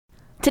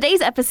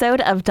Today's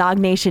episode of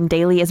DawgNation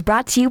Daily is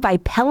brought to you by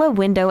Pella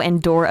Window and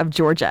Door of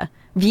Georgia,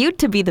 viewed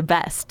to be the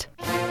best.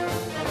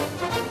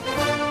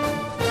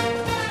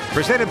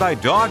 Presented by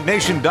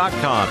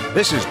DawgNation.com.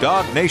 This is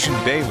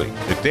DawgNation Daily,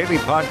 the daily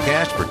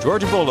podcast for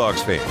Georgia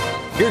Bulldogs fans.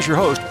 Here's your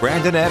host,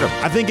 Brandon Adams.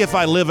 I think if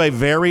I live a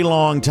very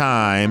long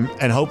time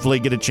and hopefully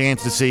get a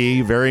chance to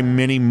see very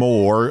many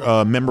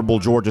more memorable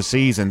Georgia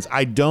seasons,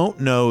 I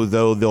don't know,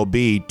 though, there'll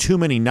be too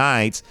many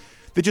nights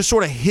that just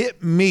sort of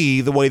hit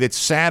me the way that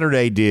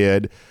Saturday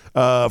did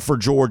for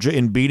Georgia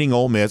in beating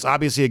Ole Miss.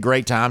 Obviously a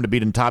great time to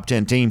beat a top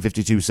 10 team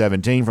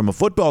 52-17. From a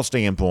football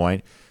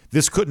standpoint,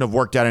 this couldn't have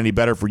worked out any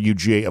better for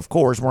UGA, of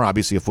course. We're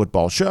obviously a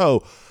football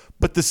show.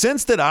 But the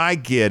sense that I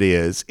get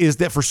is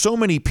that for so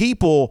many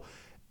people,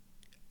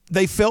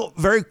 they felt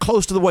very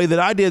close to the way that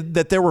I did,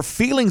 that there were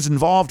feelings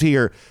involved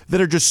here that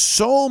are just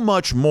so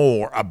much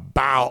more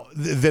about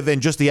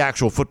than just the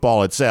actual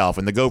football itself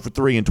and the go for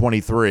 3 and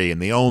 23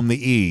 and the own the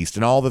East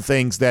and all the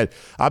things that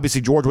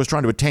obviously Georgia was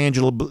trying to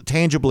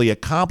tangibly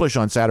accomplish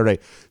on Saturday.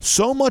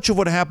 So much of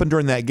what happened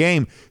during that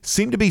game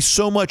seemed to be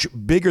so much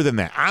bigger than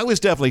that. I was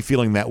definitely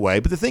feeling that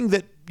way, but the thing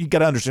that you got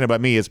to understand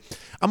about me is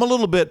I'm a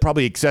little bit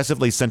probably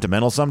excessively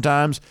sentimental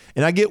sometimes,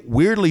 and I get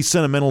weirdly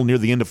sentimental near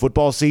the end of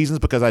football seasons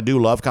because I do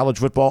love college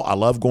football. I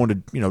love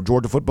going to,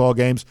 Georgia football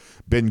games.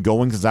 Been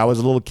going since I was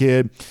a little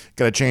kid.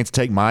 Got a chance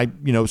to take my,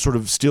 sort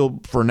of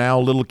still for now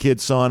little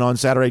kid son on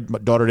Saturday. My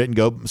daughter didn't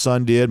go,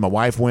 son did. My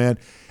wife went.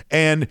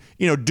 And,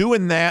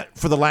 doing that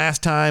for the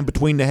last time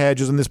between the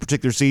hedges in this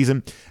particular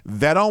season,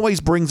 that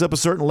always brings up a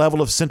certain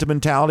level of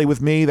sentimentality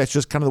with me. That's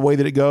just kind of the way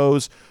that it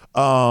goes.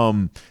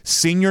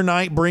 Senior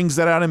night brings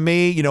that out in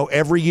me.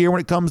 Every year when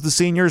it comes to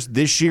seniors,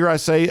 this year I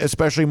say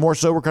especially more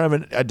so, we're kind of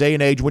in a day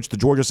and age in which the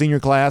Georgia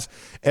senior class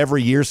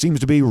every year seems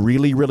to be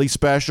really, really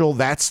special.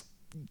 That's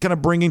kind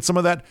of bringing some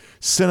of that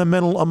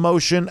sentimental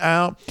emotion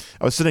out.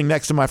 I was sitting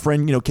next to my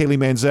friend, Kaylee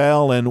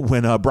Manziel, and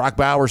when Brock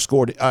Bowers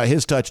scored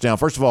his touchdown,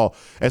 first of all,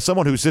 as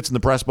someone who sits in the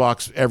press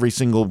box every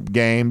single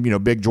game,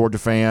 big Georgia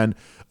fan,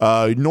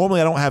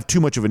 normally I don't have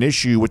too much of an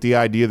issue with the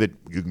idea that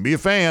you can be a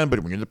fan, but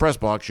when you're in the press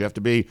box, you have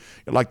to be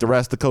like the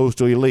rest of the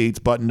coastal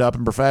elites, buttoned up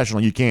and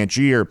professional. You can't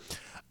cheer.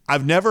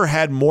 I've never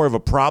had more of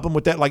a problem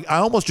with that. Like, I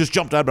almost just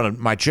jumped out of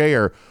my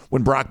chair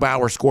when Brock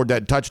Bowers scored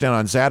that touchdown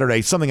on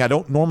Saturday, something I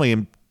don't normally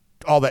am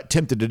all that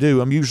tempted to do.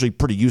 I'm usually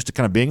pretty used to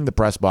kind of being in the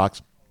press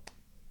box.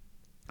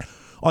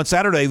 On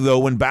Saturday, though,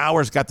 when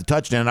Bowers got the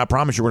touchdown, and I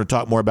promise you we're going to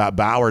talk more about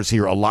Bowers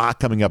here a lot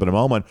coming up in a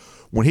moment.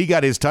 When he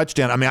got his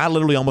touchdown, I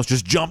literally almost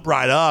just jumped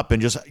right up and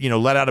just,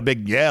 let out a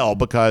big yell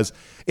because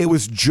it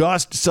was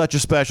just such a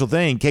special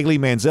thing. Kaylee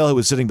Manziel, who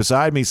was sitting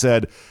beside me,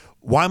 said,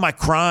 "Why am I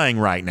crying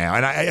right now?"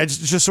 And I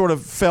just sort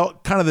of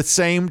felt kind of the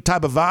same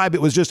type of vibe.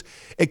 It was just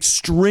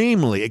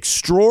extremely,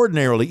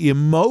 extraordinarily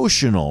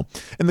emotional.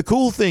 And the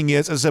cool thing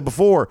is, as I said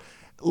before,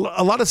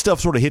 a lot of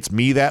stuff sort of hits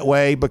me that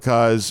way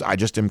because I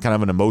just am kind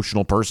of an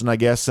emotional person, I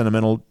guess,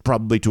 sentimental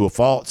probably to a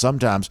fault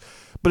sometimes.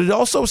 But it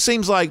also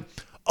seems like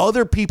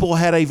other people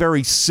had a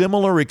very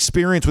similar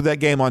experience with that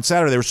game on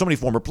Saturday. There were so many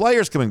former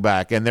players coming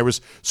back, and there was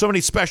so many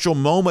special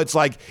moments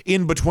like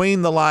in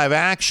between the live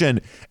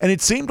action, and it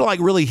seemed to like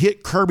really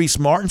hit Kirby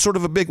Smart in sort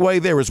of a big way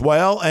there as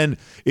well. And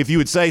if you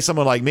would say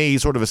someone like me,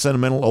 sort of a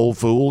sentimental old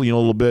fool, a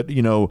little bit,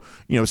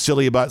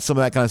 silly about some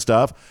of that kind of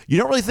stuff, you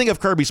don't really think of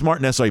Kirby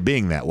Smart necessarily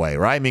being that way,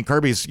 right?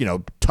 Kirby's,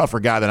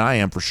 tougher guy than I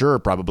am for sure,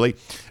 probably.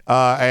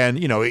 And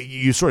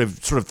you sort of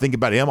think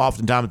about him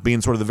oftentimes being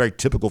sort of the very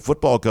typical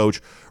football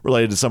coach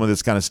related to some of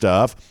this kind of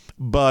stuff.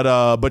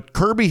 But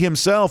Kirby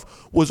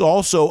himself was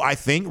also, I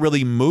think,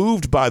 really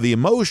moved by the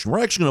emotion. We're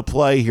actually going to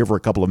play here for a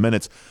couple of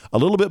minutes a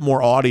little bit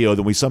more audio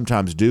than we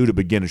sometimes do to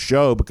begin a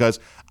show because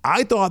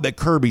I thought that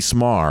Kirby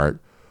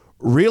Smart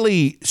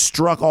really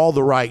struck all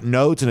the right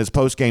notes in his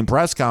post-game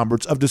press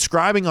conference of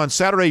describing on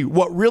Saturday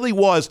what really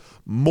was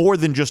more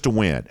than just a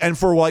win. And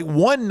for like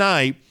one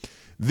night,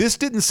 this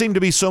didn't seem to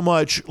be so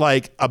much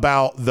like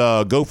about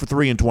the go for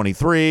 3 and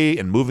 23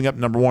 and moving up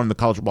number 1 in the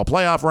college football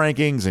playoff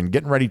rankings and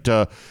getting ready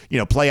to,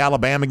 play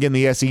Alabama again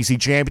in the SEC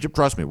championship.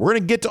 Trust me, we're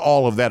going to get to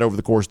all of that over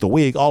the course of the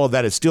week. All of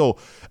that is still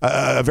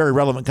a very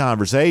relevant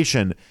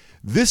conversation.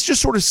 This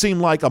just sort of seemed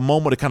like a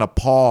moment to kind of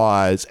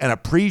pause and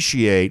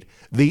appreciate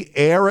the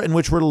era in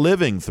which we're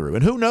living through.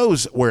 And who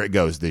knows where it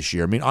goes this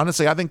year.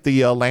 Honestly, I think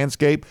the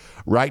landscape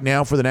right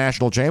now for the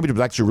national championship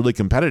is actually really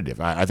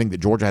competitive. I think that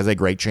Georgia has a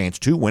great chance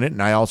to win it,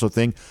 and I also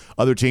think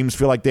other teams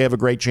feel like they have a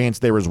great chance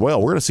there as well.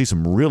 We're going to see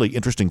some really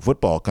interesting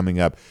football coming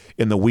up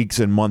in the weeks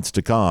and months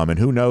to come, and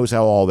who knows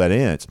how all that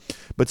ends.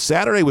 But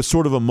Saturday was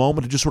sort of a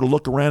moment to just sort of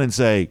look around and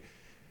say,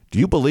 do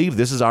you believe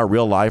this is our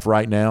real life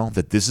right now?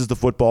 That this is the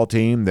football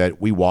team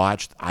that we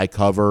watched, I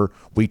cover,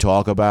 we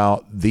talk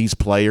about, these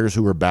players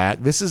who are back?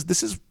 This is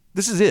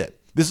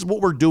it. This is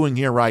what we're doing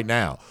here right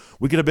now.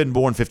 We could have been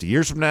born 50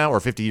 years from now or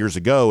 50 years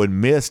ago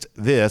and missed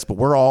this, but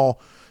we're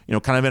all,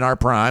 kind of in our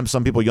prime.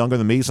 Some people younger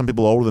than me, some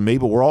people older than me,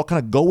 but we're all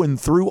kind of going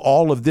through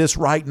all of this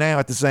right now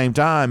at the same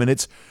time, and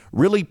it's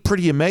really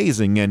pretty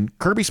amazing. And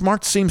Kirby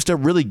Smart seems to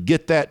really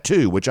get that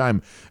too, which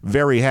I'm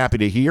very happy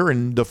to hear.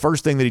 And the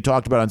first thing that he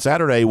talked about on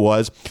Saturday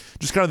was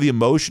just kind of the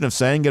emotion of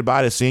saying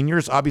goodbye to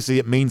seniors. Obviously,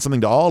 it means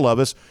something to all of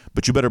us,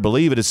 but you better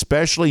believe it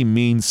especially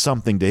means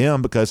something to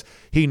him because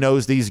he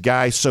knows these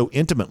guys so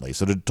intimately.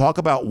 So to talk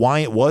about why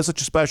it was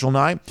such a special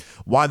night,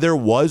 why there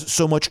was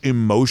so much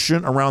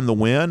emotion around the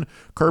win,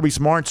 Kirby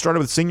Smart started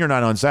with senior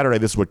night on Saturday.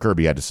 This is what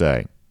Kirby had to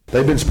say.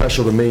 They've been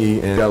special to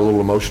me, and got a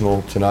little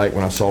emotional tonight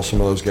when I saw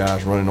some of those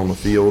guys running on the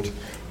field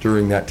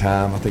during that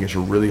time. I think it's a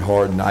really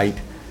hard night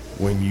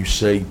when you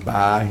say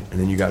bye and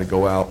then you got to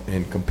go out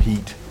and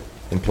compete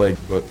and play.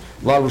 But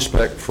a lot of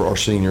respect for our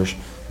seniors,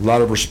 a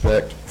lot of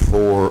respect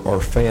for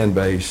our fan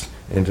base,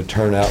 and to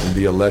turn out and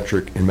be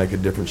electric and make a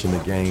difference in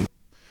the game.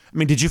 I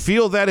mean, did you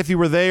feel that if you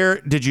were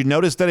there? Did you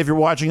notice that if you're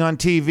watching on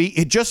TV?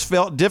 It just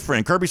felt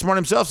different. Kirby Smart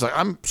himself's like,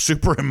 I'm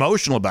super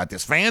emotional about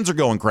this. Fans are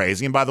going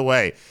crazy. And by the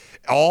way,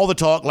 all the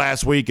talk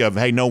last week of,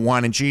 hey, no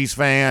wine and cheese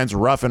fans,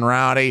 rough and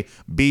rowdy,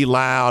 be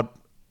loud,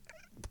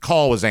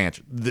 call was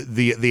answered.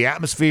 The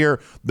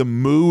atmosphere, the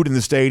mood in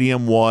the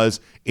stadium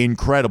was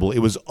incredible. It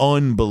was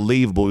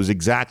unbelievable. It was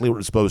exactly what it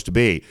was supposed to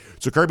be.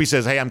 So Kirby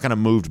says, hey, I'm kind of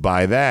moved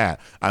by that.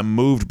 I'm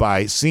moved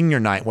by senior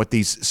night, what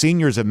these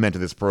seniors have meant to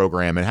this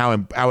program and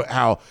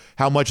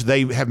how much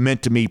they have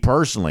meant to me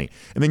personally.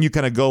 And then you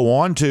kind of go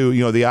on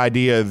to, the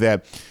idea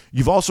that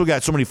you've also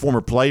got so many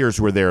former players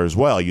who were there as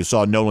well. You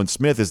saw Nolan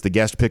Smith as the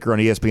guest picker on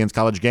ESPN's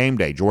College Game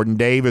Day. Jordan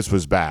Davis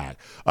was back.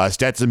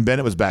 Stetson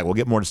Bennett was back. We'll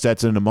get more to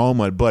Stetson in a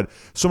moment. But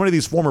so many of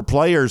these former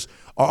players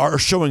are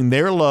showing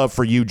their love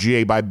for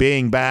UGA by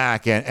being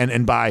back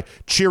and by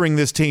cheering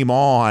this team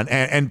on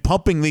and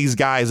pumping these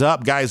guys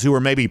up, guys who are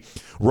maybe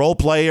role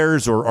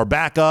players or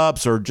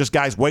backups or just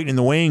guys waiting in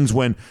the wings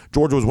when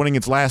Georgia was winning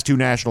its last two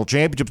national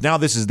championships. Now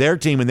this is their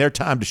team and their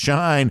time to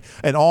shine,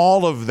 and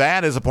all of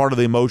that is a part of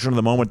the emotion of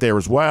the moment there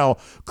as well.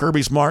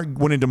 Kirby Smart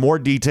went into more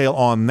detail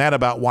on that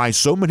about why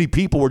so many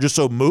people were just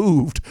so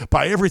moved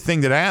by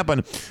everything that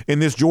happened in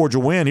this Georgia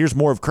win. Here's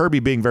more of Kirby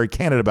being very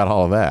candid about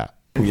all of that.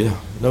 Yeah,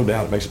 no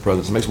doubt. It makes a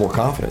presence. It makes more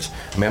confidence.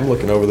 I mean, I'm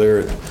looking over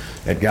there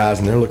at guys,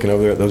 and they're looking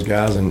over there at those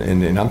guys, and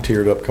I'm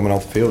teared up coming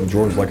off the field. And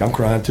Jordan's like, I'm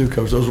crying too,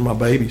 Coach. Those are my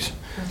babies.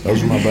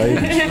 Those are my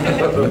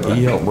babies.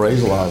 He helped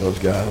raise a lot of those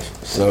guys.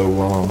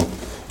 So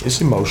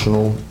it's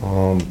emotional.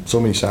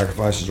 So many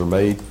sacrifices are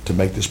made to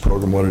make this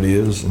program what it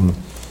is. And,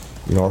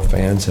 our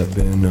fans have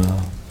been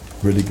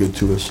really good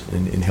to us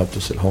and helped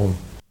us at home.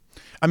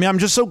 I mean, I'm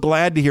just so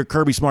glad to hear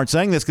Kirby Smart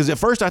saying this because at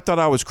first I thought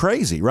I was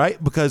crazy,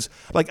 right? Because,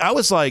 I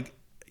was like,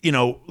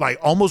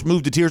 almost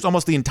moved to tears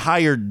almost the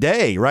entire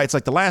day, right? It's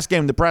like the last game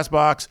in the press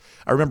box.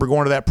 I remember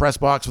going to that press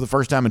box for the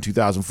first time in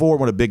 2004.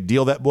 What a big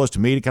deal that was to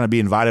me to kind of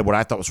be invited, what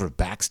I thought was sort of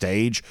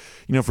backstage,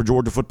 for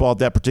Georgia football at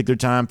that particular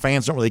time.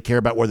 Fans don't really care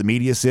about where the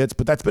media sits,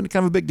 but that's been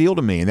kind of a big deal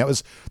to me. And that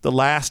was the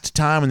last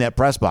time in that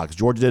press box.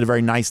 Georgia did a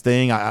very nice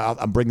thing.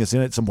 I'll bring this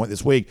in at some point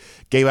this week.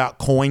 Gave out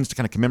coins to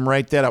kind of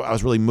commemorate that. I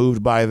was really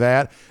moved by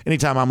that.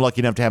 Anytime I'm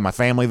lucky enough to have my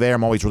family there,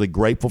 I'm always really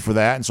grateful for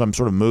that. And so I'm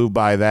sort of moved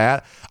by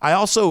that. I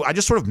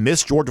just sort of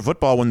miss Georgia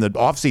football when the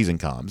offseason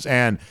comes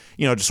and,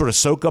 to sort of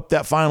soak up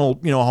that final,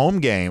 home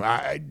game.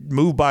 I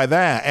moved by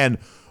that. And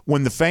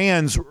when the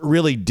fans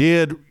really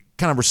did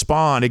kind of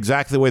respond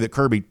exactly the way that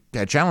Kirby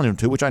had challenged them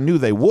to, which I knew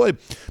they would,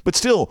 but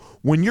still,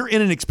 when you're in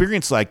an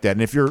experience like that,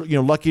 and if you're,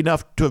 lucky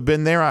enough to have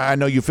been there, I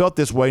know you felt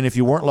this way, and if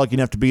you weren't lucky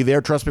enough to be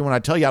there, trust me when I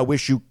tell you, I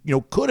wish you,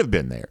 could have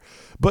been there.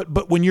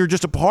 But when you're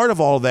just a part of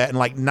all of that and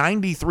like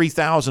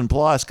 93,000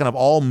 plus kind of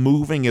all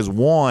moving as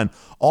one,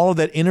 all of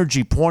that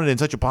energy pointed in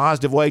such a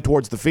positive way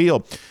towards the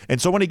field.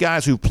 And so many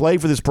guys who played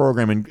for this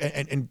program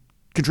and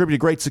contributed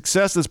great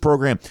success to this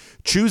program,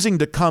 choosing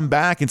to come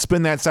back and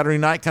spend that Saturday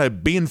night kind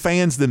of being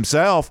fans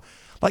themselves.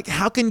 Like,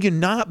 how can you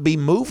not be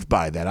moved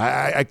by that?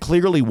 I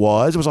clearly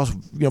was. It was also,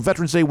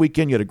 Veterans Day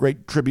weekend. You had a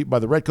great tribute by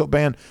the Redcoat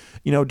Band,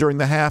 during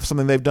the half,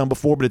 something they've done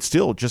before, but it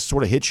still just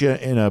sort of hits you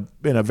in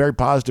a very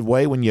positive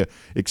way when you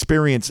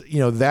experience,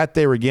 that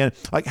there again.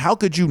 Like, how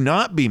could you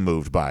not be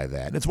moved by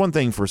that? And it's one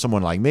thing for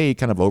someone like me,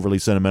 kind of overly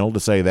sentimental,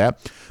 to say that,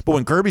 but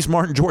when Kirby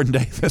Smart and Jordan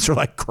Davis are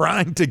like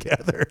crying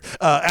together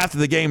after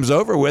the game's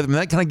over with, I mean,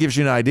 that kind of gives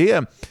you an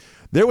idea.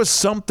 There was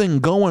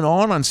something going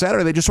on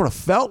Saturday. They just sort of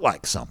felt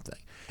like something.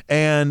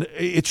 And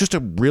it's just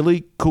a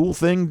really cool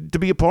thing to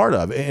be a part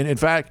of. And in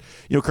fact,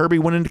 Kirby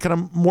went into kind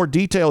of more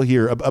detail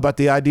here about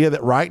the idea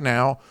that right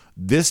now,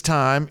 this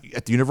time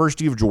at the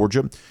University of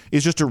Georgia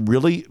is just a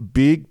really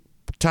big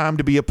time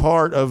to be a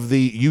part of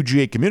the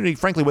UGA community.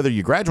 Frankly, whether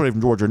you graduated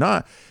from Georgia or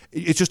not,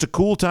 it's just a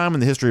cool time in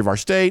the history of our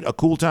state, a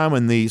cool time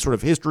in the sort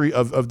of history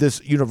of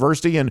this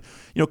university. And,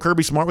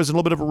 Kirby Smart was in a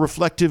little bit of a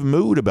reflective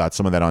mood about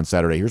some of that on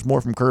Saturday. Here's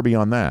more from Kirby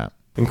on that.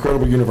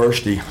 Incredible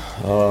university.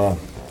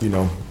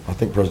 I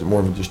think President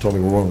Morgan just told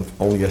me we're one of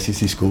the only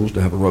SEC schools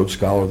to have a Rhodes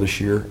Scholar this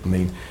year. I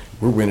mean,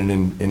 we're winning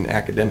in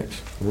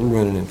academics. We're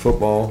winning in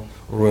football.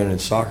 We're winning in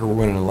soccer. We're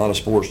winning in a lot of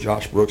sports.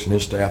 Josh Brooks and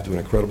his staff do an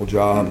incredible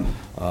job.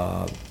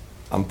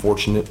 I'm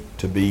fortunate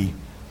to be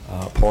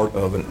part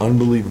of an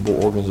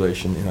unbelievable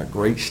organization in a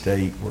great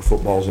state where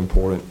football is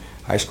important.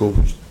 High school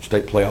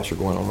state playoffs are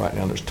going on right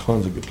now. There's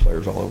tons of good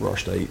players all over our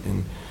state,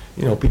 and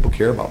people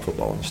care about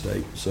football in the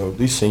state. So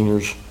these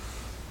seniors,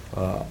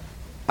 they've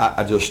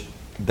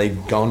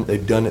done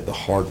it the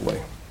hard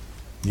way.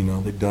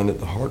 They've done it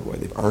the hard way.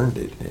 They've earned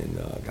it, and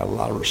got a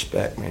lot of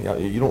respect, man.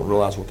 You don't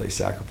realize what they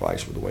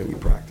sacrifice with the way we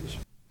practice.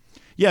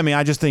 Yeah, I mean,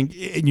 I just think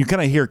you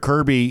kind of hear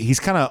Kirby. He's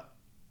kind of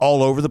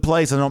all over the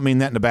place. I don't mean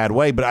that in a bad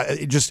way, but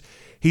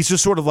he's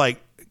just sort of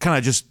like kind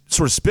of just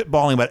sort of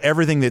spitballing about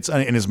everything that's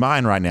in his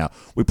mind right now.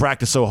 We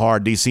practice so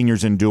hard. These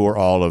seniors endure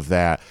all of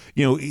that.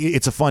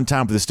 It's a fun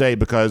time for the state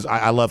because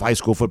I love high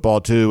school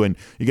football too, and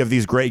you have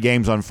these great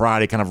games on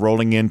Friday kind of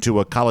rolling into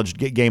a college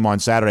game on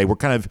Saturday.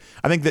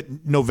 I think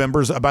that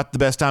November's about the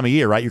best time of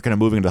year, right? You're kind of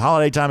moving into the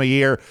holiday time of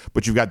year,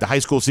 but you've got the high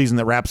school season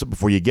that wraps up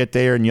before you get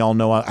there, and y'all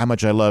know how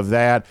much I love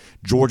that.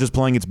 Georgia's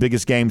playing its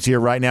biggest games here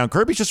right now, and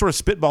Kirby's just sort of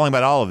spitballing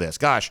about all of this.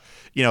 Gosh,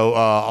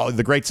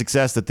 the great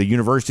success that the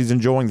university's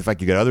enjoying, the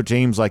fact you got other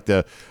teams like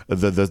the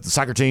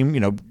soccer team,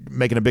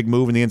 making a big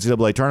move in the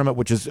NCAA tournament,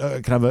 which is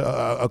kind of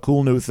a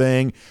cool new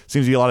thing.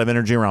 Seems to be a lot of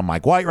energy around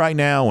Mike White right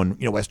now, and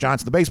Wes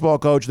Johnson, the baseball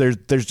coach.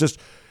 It's just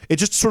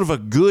sort of a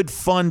good,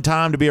 fun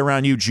time to be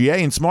around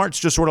UGA, and Smart's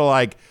just sort of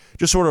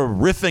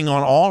riffing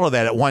on all of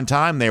that at one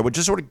time there, which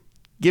just sort of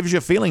gives you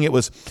a feeling it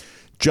was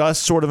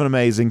just sort of an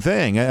amazing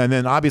thing. And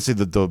then obviously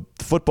the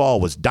football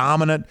was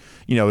dominant.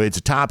 It's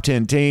a top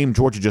 10 team.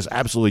 Georgia just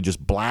absolutely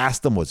just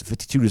blasted them. Was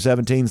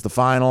 52-17 is the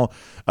final.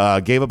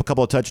 Gave up a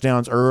couple of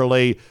touchdowns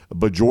early,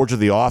 but Georgia,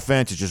 the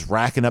offense, is just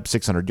racking up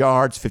 600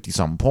 yards,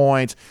 50-something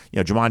points.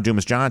 Javon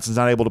Dumas-Johnson's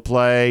not able to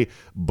play,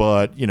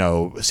 but,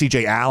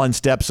 C.J. Allen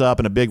steps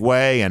up in a big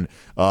way and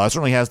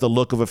certainly has the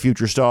look of a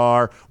future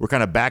star. We're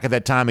kind of back at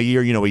that time of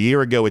year. A year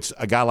ago, it's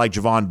a guy like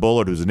Javon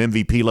Bullard, who's an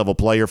MVP-level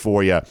player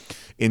for you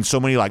in so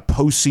many like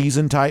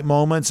postseason type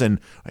moments, and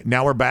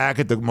now we're back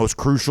at the most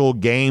crucial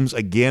games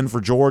again for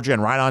Georgia,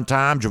 and right on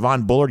time,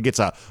 Javon Bullard gets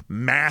a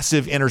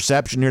massive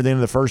interception near the end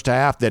of the first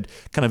half that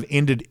kind of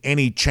ended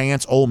any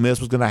chance Ole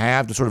Miss was going to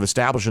have to sort of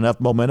establish enough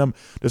momentum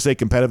to stay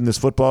competitive in this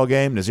football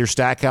game. Nazir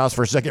Stackhouse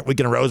for a second week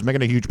in a row is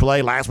making a huge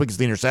play. Last week it's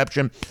the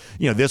interception.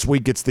 This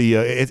week it's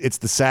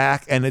the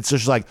sack, and it's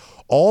just like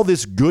all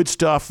this good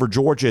stuff for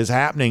Georgia is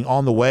happening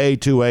on the way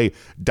to a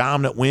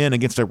dominant win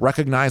against a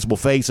recognizable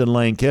face in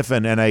Lane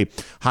Kiffin and a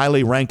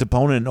highly ranked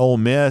opponent in Ole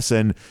Miss.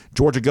 And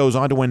Georgia goes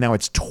on to win now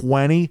its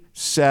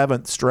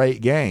 27th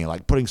straight game,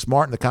 like putting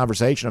Smart in the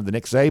conversation of the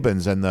Nick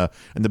Sabans and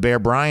the Bear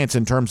Bryants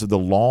in terms of the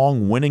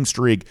long winning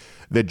streak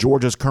that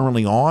Georgia's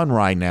currently on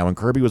right now. And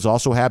Kirby was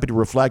also happy to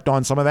reflect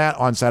on some of that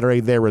on Saturday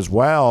there as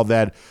well,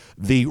 that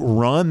the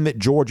run that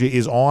Georgia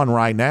is on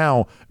right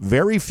now,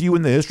 very few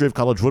in the history of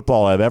college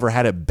football have ever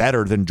had it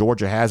better than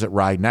Georgia has it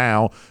right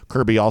now.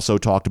 Kirby also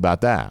talked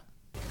about that.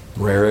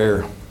 Rare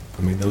air.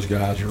 I mean, those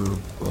guys are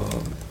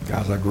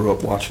guys I grew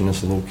up watching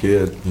as a little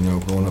kid,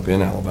 growing up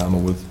in Alabama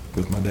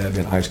with my dad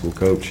being a high school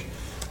coach.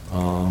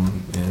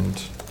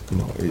 And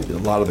a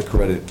lot of the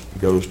credit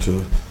goes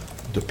to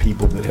the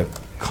people that have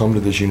come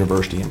to this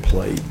university and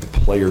played, the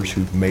players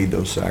who've made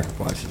those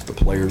sacrifices, the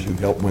players who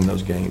helped win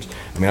those games.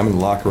 I mean, I'm in the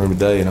locker room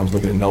today, and I was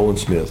looking at Nolan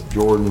Smith,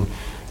 Jordan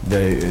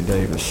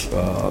Davis,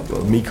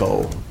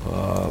 Miko,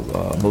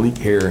 Malik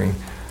Herring,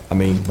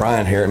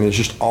 Brian Herring. It's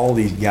just all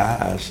these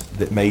guys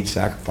that made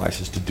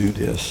sacrifices to do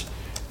this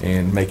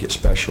and make it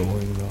special.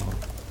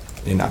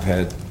 And I've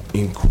had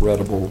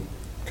incredible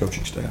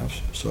coaching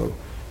staffs. So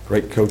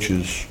great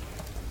coaches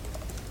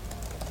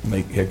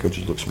make head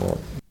coaches look smart.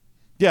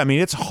 Yeah,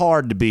 it's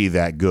hard to be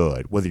that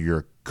good, whether you're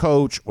a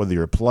coach, whether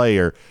you're a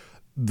player.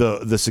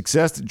 The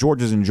success that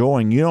Georgia's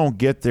enjoying, you don't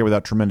get there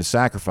without tremendous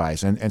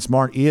sacrifice. And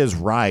Smart is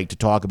right to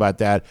talk about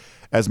that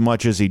as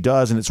much as he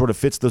does, and it sort of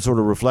fits the sort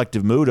of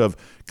reflective mood of,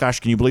 gosh,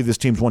 can you believe this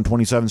team's won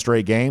 27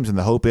 straight games? And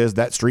the hope is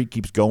that streak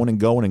keeps going and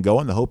going and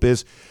going. The hope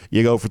is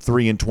you go for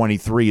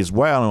 3-23 as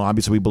well, and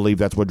obviously we believe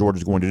that's what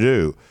Georgia's going to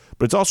do.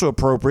 But it's also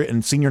appropriate,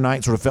 and senior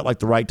night sort of felt like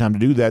the right time to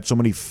do that. So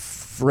many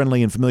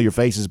friendly and familiar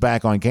faces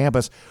back on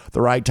campus,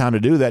 the right time to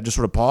do that, just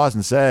sort of pause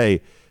and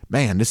say,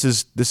 man, this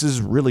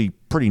is really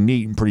pretty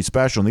neat and pretty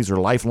special, and these are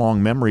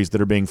lifelong memories that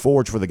are being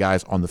forged for the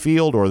guys on the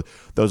field or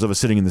those of us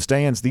sitting in the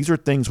stands. These are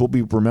things we'll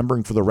be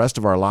remembering for the rest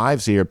of our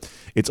lives here.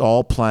 It's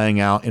all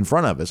playing out in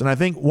front of us. And I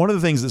think one of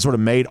the things that sort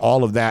of made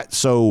all of that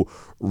so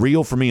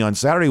real for me on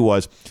Saturday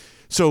was,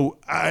 so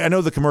I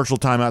know the commercial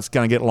timeouts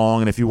kind of get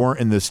long, and if you weren't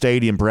in the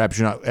stadium, perhaps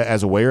you're not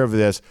as aware of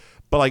this,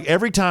 but like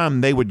every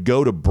time they would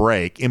go to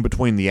break in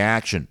between the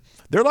action,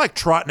 they're like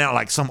trotting out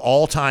like some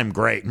all-time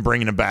great and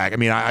bringing him back.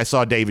 I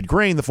saw David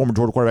Green, the former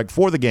Georgia quarterback,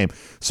 before the game.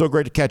 So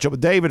great to catch up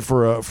with David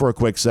for a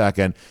quick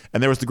second.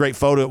 And there was the great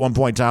photo at one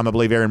point in time, I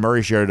believe Aaron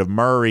Murray shared it, of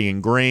Murray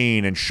and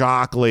Green and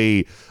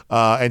Shockley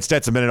and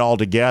Stetson Bennett all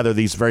together,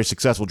 these very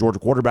successful Georgia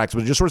quarterbacks.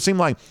 But it just sort of seemed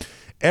like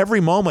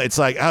every moment it's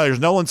like, oh, there's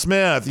Nolan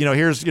Smith.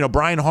 Here's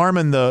Brian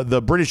Harmon,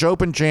 the British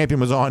Open champion,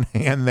 was on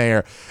hand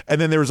there. And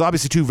then there was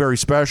obviously two very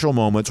special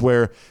moments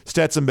where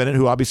Stetson Bennett,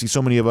 who obviously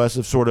so many of us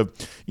have sort of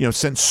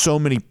sent so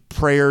many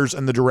prayers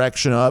in the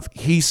direction of,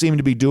 he seemed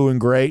to be doing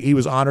great. He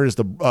was honored as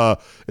the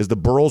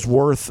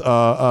Burlsworth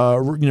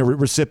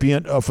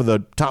recipient for the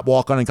top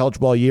walk-on in college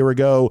ball a year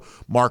ago.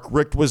 Mark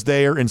Richt was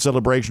there in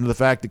celebration of the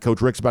fact that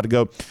Coach Richt's about to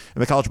go in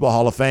the College Ball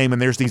Hall of Fame,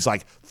 and there's these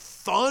like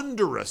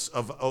thunderous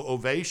of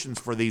ovations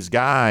for these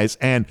guys,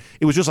 and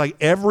it was just like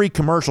every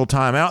commercial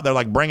timeout they're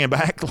like bringing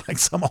back like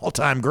some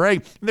all-time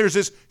great. And there's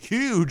this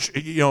huge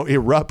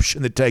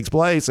eruption that takes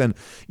place, and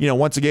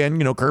once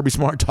again Kirby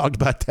Smart talked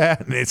about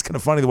that, and it's kind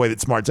of funny the way that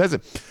Smart says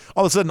it.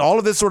 All of a sudden, all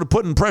of this sort of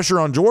putting pressure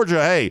on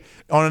Georgia. Hey,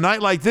 on a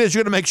night like this,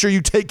 you're going to make sure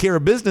you take care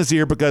of business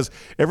here because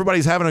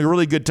everybody's having a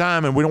really good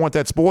time, and we don't want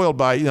that spoiled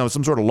by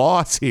some sort of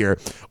loss here.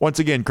 Once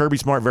again, Kirby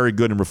Smart very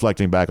good in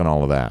reflecting back on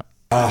all of that.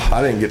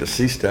 I didn't get to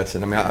see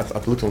Stetson. I mean, I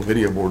looked on the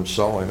video board and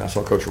saw him. I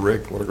saw Coach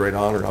Rick. What a great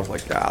honor. And I was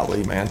like,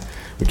 golly, man,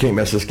 we can't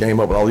mess this game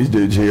up with all these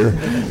dudes here.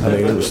 I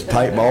mean, it was a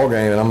tight ball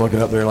game, and I'm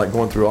looking up there like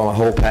going through all my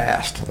whole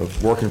past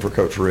of working for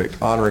Coach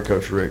Rick, honoring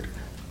Coach Rick,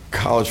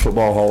 College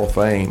Football Hall of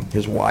Fame,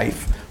 his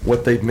wife,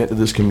 what they've meant to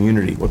this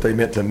community, what they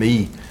meant to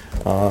me.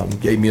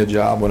 Gave me a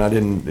job when I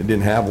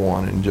didn't have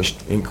one, and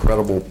just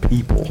incredible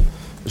people,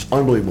 just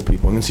unbelievable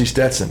people. And then see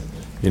Stetson.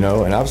 And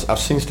I've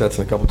seen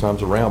Stetson a couple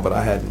times around, but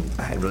I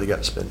hadn't really got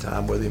to spend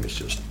time with him. It's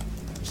just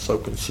so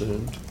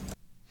consumed.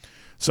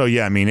 So,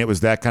 yeah, I mean, it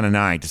was that kind of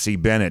night to see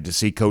Bennett, to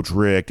see Coach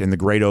Richt, and the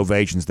great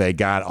ovations they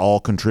got, all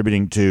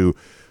contributing to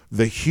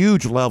the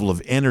huge level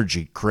of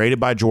energy created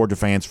by Georgia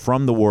fans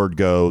from the word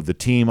go. The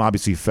team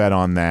obviously fed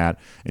on that,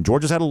 and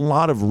Georgia's had a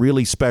lot of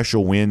really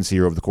special wins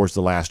here over the course of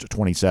the last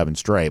 27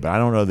 straight, but I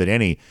don't know that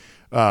any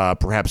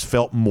perhaps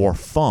felt more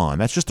fun.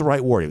 That's just the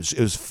right word. It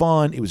was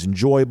fun. It was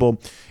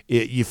enjoyable.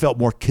 You felt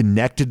more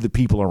connected to the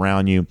people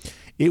around you.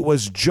 It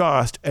was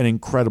just an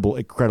incredible,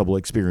 incredible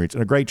experience,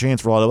 and a great chance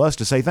for a lot of us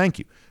to say thank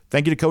you.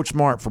 Thank you to Coach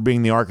Smart for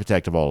being the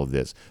architect of all of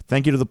this.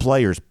 Thank you to the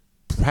players,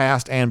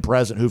 past and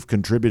present, who've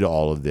contributed to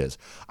all of this.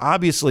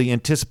 Obviously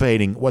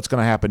anticipating what's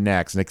going to happen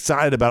next and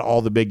excited about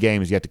all the big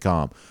games yet to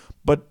come.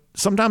 But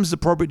sometimes it's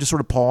appropriate to sort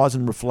of pause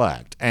and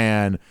reflect.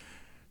 And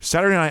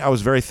Saturday night, I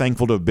was very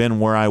thankful to have been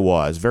where I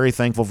was, very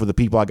thankful for the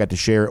people I got to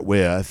share it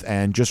with,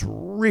 and just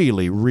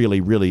really,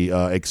 really, really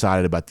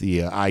excited about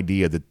the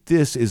idea that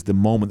this is the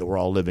moment that we're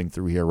all living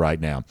through here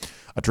right now.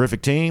 A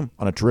terrific team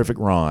on a terrific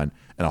run,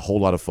 and a whole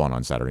lot of fun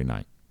on Saturday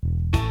night.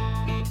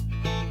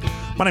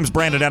 My name is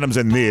Brandon Adams,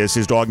 and this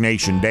is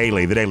DawgNation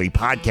Daily, the daily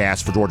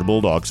podcast for Georgia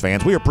Bulldogs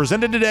fans. We are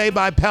presented today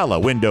by Pella,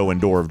 Window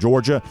and Door of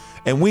Georgia,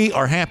 and we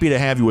are happy to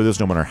have you with us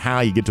no matter how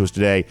you get to us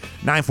today.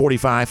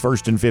 9:45,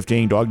 1st and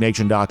 15,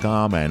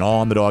 DawgNation.com, and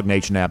on the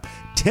DawgNation app.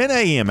 10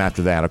 a.m.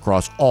 after that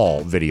across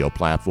all video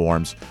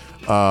platforms.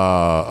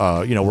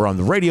 We're on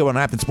the radio and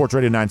app and Sports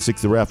Radio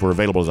 960 The Ref. We're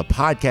available as a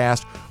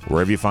podcast,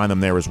 wherever you find them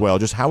there as well.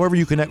 Just however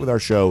you connect with our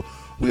show.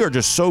 We are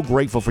just so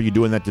grateful for you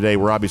doing that today.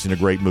 We're obviously in a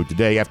great mood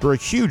today after a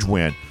huge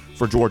win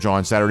for Georgia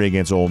on Saturday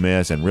against Ole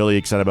Miss, and really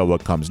excited about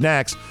what comes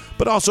next,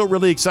 but also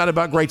really excited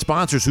about great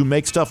sponsors who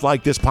make stuff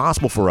like this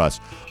possible for us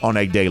on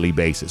a daily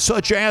basis,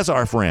 such as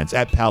our friends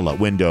at Pella,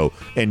 Window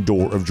and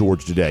Door of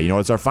Georgia today.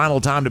 It's our final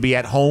time to be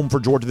at home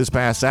for Georgia this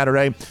past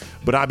Saturday,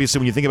 but obviously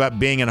when you think about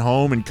being at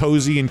home and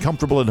cozy and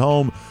comfortable at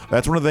home,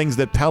 that's one of the things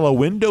that Pella,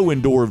 Window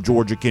and Door of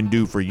Georgia can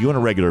do for you on a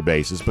regular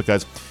basis,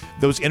 because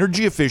those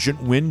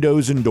energy-efficient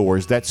windows and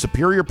doors, that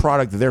superior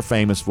product that they're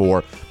famous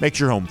for,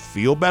 makes your home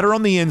feel better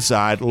on the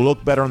inside,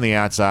 look better on the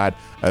outside.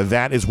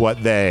 That is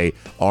what they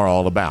are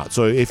all about.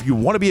 So if you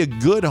want to be a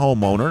good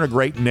homeowner and a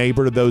great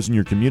neighbor to those in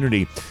your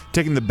community,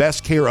 taking the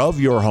best care of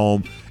your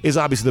home is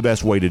obviously the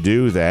best way to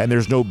do that. And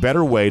there's no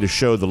better way to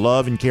show the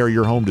love and care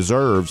your home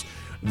deserves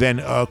than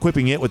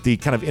equipping it with the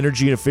kind of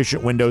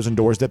energy-efficient windows and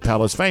doors that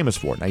Pella is famous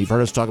for. Now, you've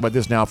heard us talk about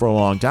this now for a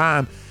long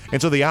time, and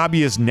so the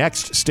obvious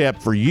next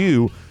step for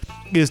you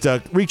is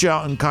to reach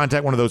out and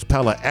contact one of those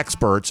Pella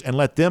experts and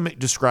let them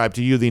describe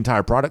to you the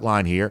entire product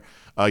line here,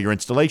 your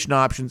installation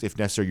options, if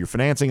necessary, your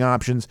financing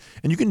options.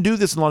 And you can do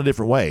this in a lot of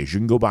different ways.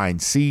 You can go by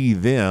and see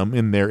them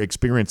in their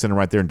experience center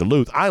right there in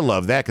Duluth. I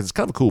love that because it's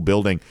kind of a cool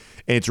building,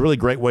 and it's a really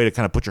great way to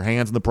kind of put your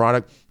hands on the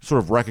product,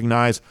 sort of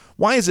recognize,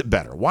 why is it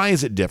better? Why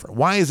is it different?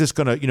 Why is this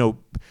going to,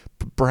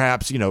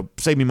 perhaps,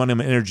 save me money on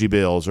my energy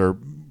bills, or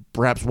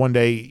perhaps one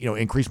day,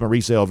 increase my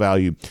resale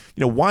value?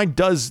 Why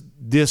does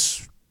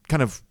this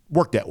kind of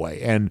work that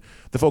way? And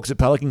the folks at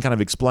Pella can kind of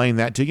explain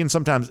that to you, and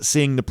sometimes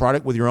seeing the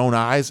product with your own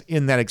eyes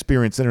in that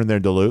experience center in there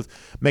in Duluth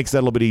makes that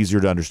a little bit easier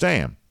to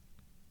understand.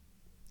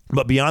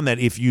 But beyond that,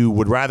 if you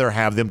would rather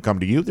have them come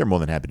to you, they're more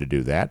than happy to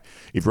do that.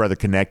 If you'd rather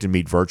connect and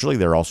meet virtually,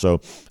 they're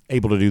also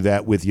able to do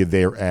that with you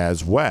there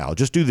as well.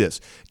 Just do this.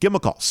 Give them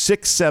a call,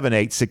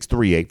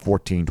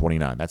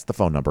 678-638-1429. That's the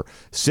phone number,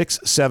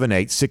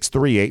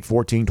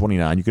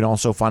 678-638-1429. You can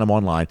also find them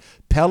online,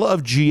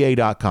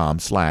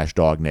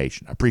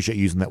 pellaofga.com/DawgNation. I appreciate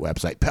using that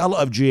website,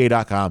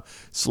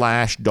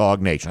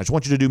 pellaofga.com/DawgNation. I just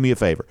want you to do me a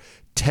favor.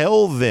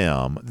 tell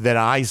them that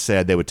I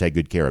said they would take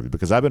good care of you,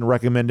 because I've been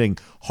recommending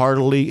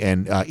heartily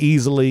and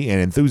easily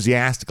and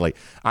enthusiastically.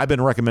 I've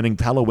been recommending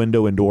Pella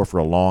Window and Door for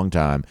a long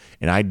time,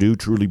 and I do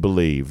truly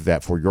believe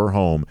that for your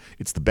home,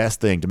 it's the best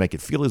thing to make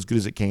it feel as good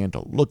as it can,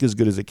 to look as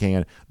good as it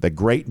can. The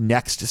great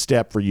next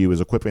step for you is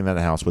equipping that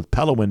house with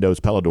Pella Windows,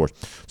 Pella Doors.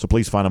 So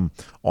please find them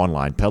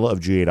online,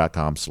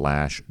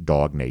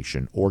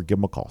 PellaofGA.com/DawgNation, or give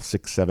them a call,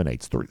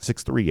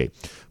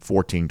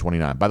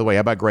 678-638-1429. By the way,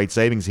 how about great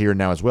savings here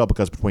now as well,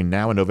 because between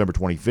now and November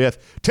 25th,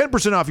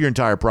 10% off your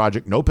entire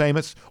project, no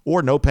payments,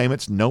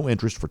 no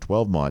interest for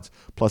 12 months,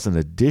 plus an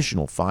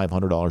additional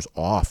 $500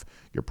 off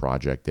your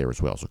project there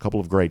as well. So a couple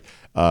of great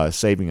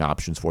saving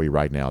options for you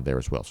right now there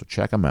as well. So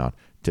check them out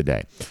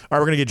today. All right,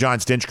 we're going to get Jon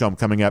Stinchcomb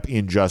coming up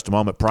in just a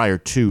moment. Prior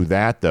to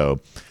that, though,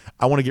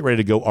 I want to get ready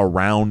to go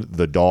around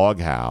the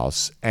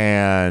doghouse,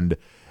 and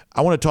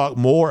I want to talk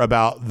more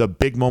about the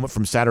big moment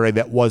from Saturday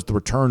that was the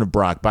return of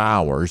Brock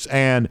Bowers.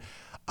 And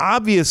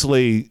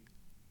obviously,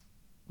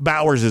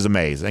 Bowers is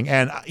amazing.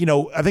 And,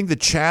 I think the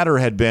chatter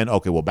had been,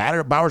 okay, well,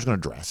 Bowers going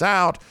to dress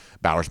out.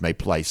 Bowers may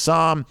play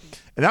some.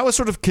 And I was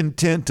sort of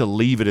content to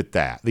leave it at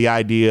that. The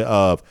idea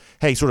of,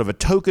 hey, sort of a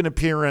token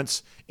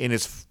appearance in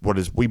his, what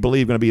is we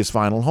believe going to be his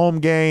final home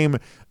game,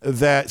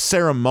 that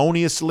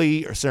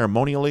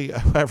ceremonially,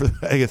 however,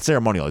 I guess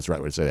ceremonial is the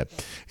right way to say that.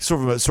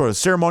 Sort of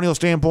ceremonial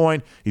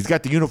standpoint, he's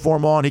got the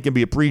uniform on, he can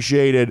be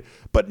appreciated,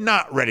 but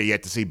not ready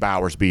yet to see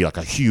Bowers be like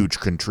a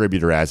huge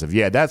contributor as of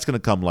yet. That's going to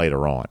come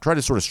later on. Try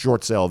to sort of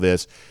short sell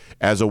this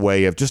as a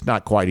way of just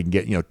not quite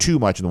getting too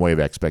much in the way of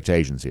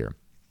expectations here.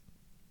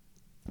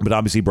 But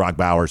obviously, Brock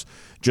Bowers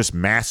just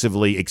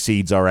massively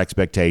exceeds our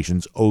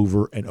expectations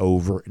over and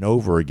over and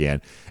over again.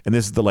 And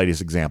this is the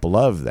latest example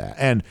of that.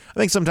 And I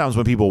think sometimes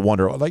when people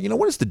wonder,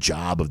 what is the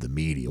job of the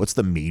media? What's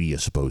the media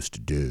supposed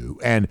to do?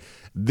 And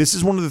this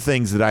is one of the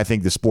things that I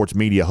think the sports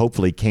media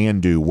hopefully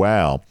can do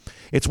well.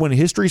 It's when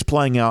history's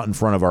playing out in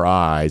front of our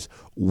eyes,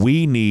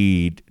 we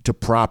need to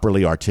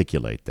properly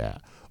articulate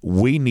that.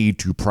 We need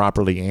to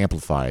properly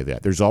amplify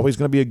that. There's always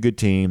going to be a good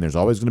team. There's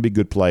always going to be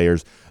good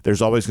players.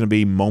 There's always going to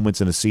be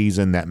moments in a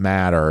season that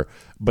matter.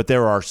 But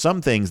there are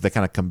some things that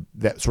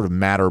that sort of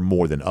matter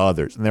more than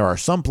others. And there are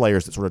some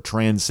players that sort of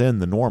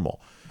transcend the normal.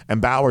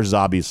 And Bowers is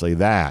obviously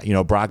that.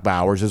 Brock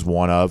Bowers is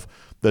one of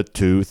the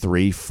 2,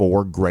 3,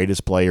 4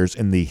 greatest players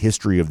in the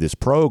history of this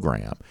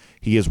program.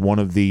 He is one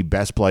of the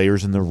best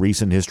players in the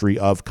recent history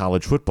of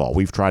college football.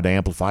 We've tried to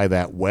amplify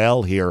that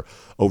well here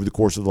over the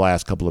course of the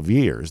last couple of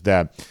years.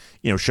 That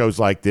shows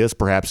like this,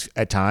 perhaps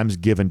at times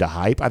given to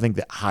hype. I think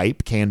that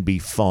hype can be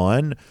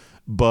fun,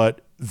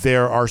 but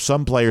there are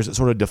some players that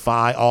sort of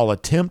defy all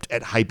attempt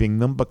at hyping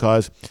them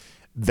because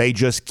they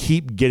just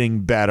keep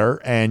getting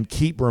better and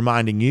keep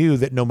reminding you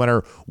that no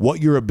matter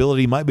what your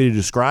ability might be to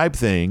describe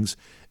things,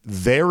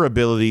 their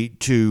ability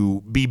to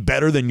be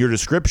better than your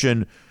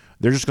description,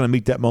 they're just going to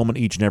meet that moment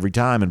each and every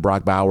time, and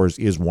Brock Bowers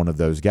is one of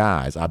those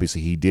guys.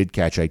 Obviously, he did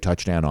catch a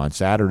touchdown on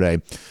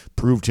Saturday,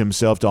 proved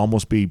himself to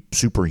almost be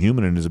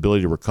superhuman in his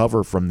ability to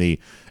recover from the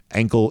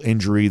ankle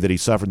injury that he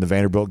suffered in the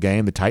Vanderbilt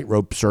game, the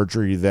tightrope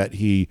surgery that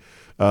he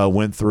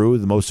went through,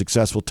 the most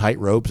successful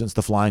tightrope since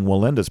the Flying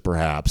Wallendas,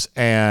 perhaps.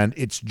 And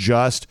it's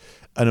just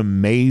an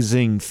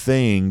amazing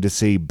thing to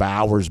see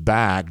Bowers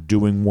back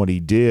doing what he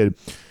did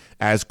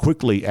as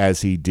quickly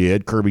as he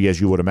did. Kirby,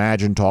 as you would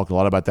imagine, talked a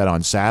lot about that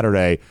on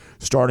Saturday,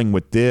 starting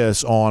with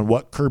this on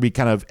what Kirby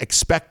kind of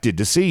expected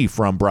to see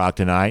from Brock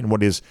tonight and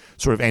what his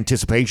sort of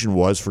anticipation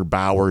was for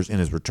Bowers in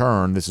his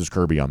return. This is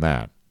Kirby on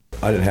that.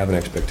 I didn't have an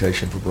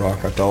expectation for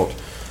Brock. I thought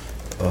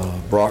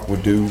Brock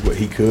would do what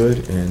he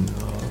could, and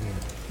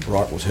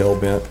Brock was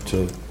hell-bent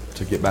to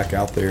get back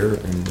out there.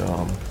 And,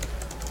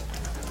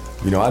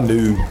 I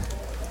knew,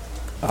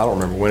 I don't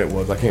remember when it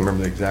was. I can't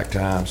remember the exact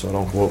time, so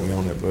don't quote me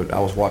on it. But I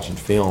was watching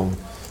film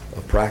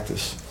of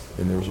practice,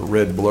 and there was a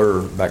red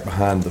blur back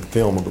behind the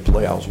film of the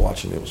play I was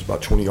watching. It was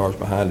about 20 yards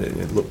behind it,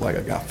 and it looked like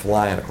a guy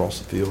flying across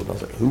the field. And I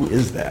was like, who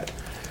is that?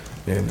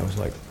 And I was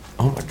like,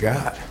 oh, my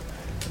God,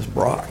 it's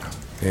Brock.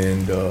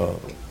 And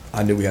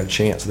I knew we had a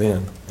chance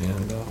then.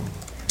 And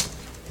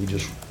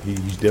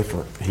he's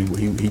different.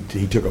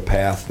 He took a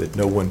path that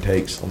no one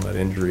takes on that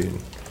injury and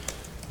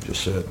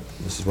just said,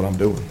 this is what I'm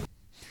doing.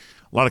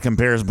 A lot of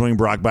comparison between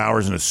Brock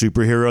Bowers and a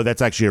superhero.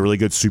 That's actually a really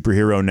good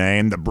superhero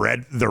name. The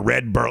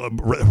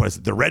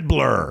Red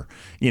Blur.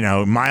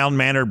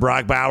 Mild-mannered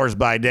Brock Bowers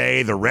by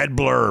day, the Red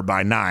Blur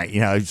by night.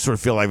 You sort of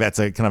feel like that's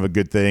a kind of a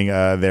good thing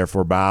there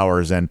for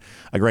Bowers, and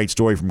a great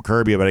story from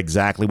Kirby about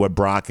exactly what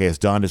Brock has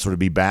done to sort of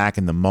be back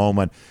in the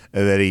moment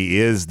that he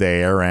is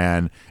there.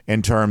 And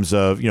in terms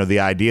of the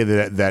idea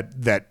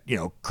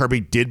that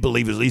Kirby did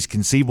believe it was at least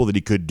conceivable that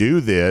he could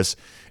do this.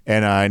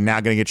 And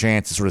now going to get a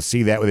chance to sort of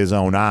see that with his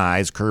own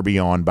eyes. Kirby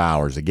on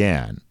Bowers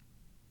again.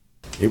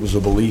 It was a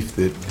belief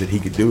that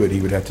he could do it.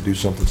 He would have to do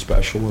something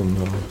special. And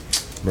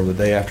remember the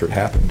day after it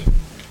happened,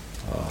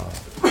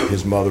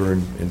 his mother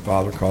and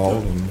father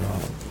called, and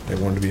they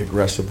wanted to be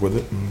aggressive with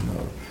it, and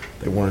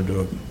they wanted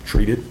to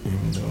treat it.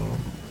 And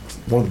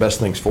one of the best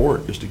things for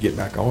it is to get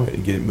back on it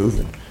and get it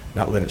moving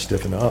not let it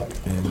stiffen up.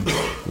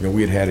 And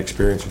we had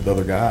experience with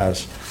other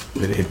guys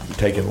that it had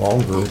taken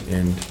longer,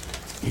 and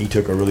he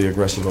took a really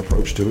aggressive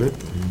approach to it.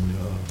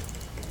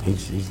 And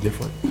he's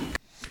different.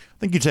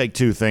 I think you take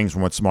two things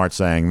from what Smart's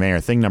saying there.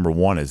 Thing number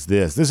one is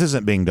this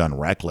isn't being done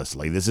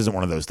recklessly. This isn't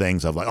one of those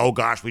things of like, oh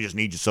gosh, we just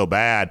need you so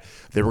bad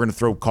that we're going to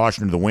throw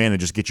caution to the wind and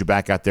just get you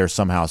back out there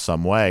somehow,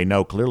 some way.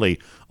 No,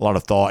 clearly a lot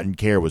of thought and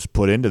care was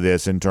put into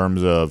this in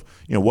terms of,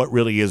 what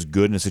really is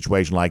good in a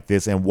situation like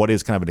this and what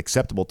is kind of an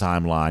acceptable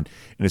timeline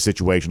in a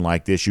situation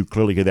like this. You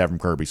clearly hear that from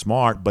Kirby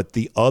Smart. But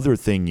the other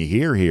thing you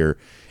hear here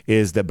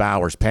is that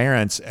Bauer's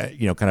parents,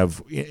 kind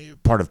of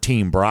part of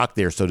Team Brock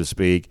there, so to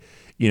speak,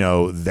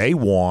 they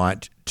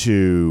want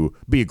to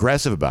be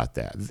aggressive about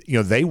that.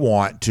 They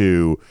want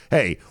to,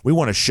 hey, we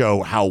want to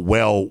show how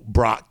well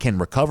Brock can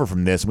recover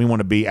from this, and we want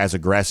to be as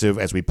aggressive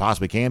as we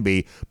possibly can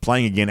be,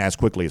 playing again as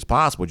quickly as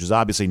possible, which is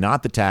obviously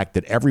not the tack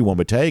that everyone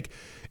would take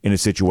in a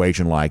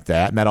situation like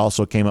that. And that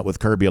also came up with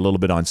Kirby a little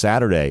bit on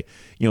Saturday.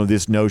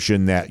 This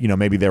notion that,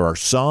 maybe there are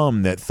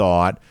some that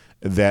thought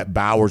that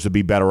Bowers would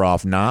be better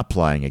off not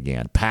playing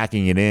again,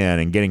 packing it in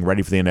and getting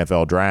ready for the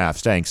NFL draft,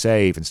 staying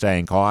safe and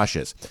staying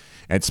cautious.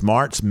 And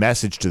Smart's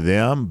message to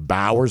them,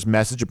 Bauer's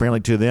message apparently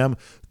to them,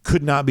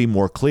 could not be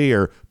more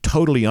clear,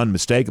 totally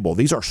unmistakable.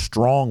 These are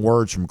strong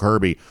words from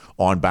Kirby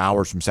on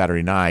Bowers from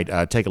Saturday night.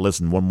 Take a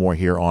listen, one more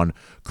here on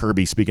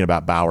Kirby speaking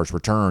about Bowers'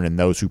 return and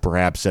those who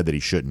perhaps said that he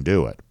shouldn't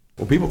do it.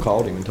 Well, people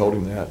called him and told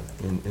him that,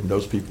 and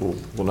those people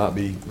will not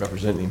be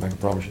representing him, I can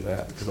promise you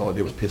that, because all I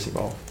did was piss him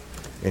off.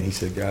 And he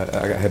said, God,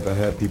 I have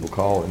had people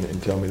call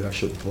and tell me that I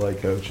shouldn't play,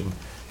 Coach, and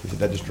he said,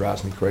 that just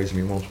drives me crazy.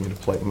 He wants me to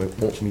play,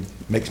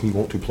 makes me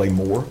want to play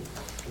more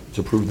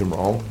to prove them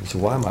wrong. He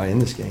said, why am I in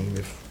this game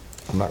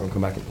if I'm not going to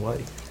come back and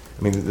play?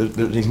 I mean,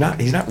 he's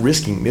not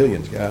risking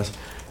millions, guys.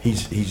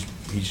 He's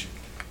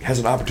has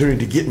an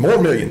opportunity to get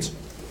more millions.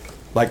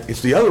 Like,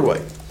 it's the other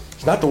way.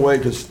 It's not the way,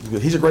 because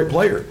he's a great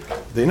player.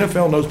 The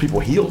NFL knows people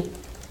heal.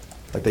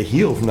 Like, they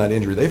heal from that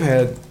injury. They've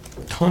had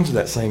tons of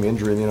that same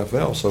injury in the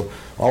NFL. So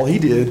all he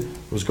did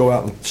was go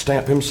out and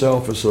stamp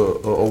himself as a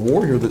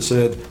warrior that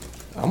said,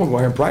 I'm going to go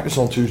ahead and practice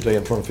on Tuesday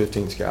in front of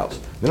 15 scouts.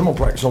 Then I'm going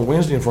to practice on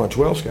Wednesday in front of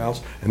 12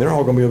 scouts, and they're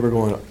all going to be over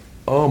going,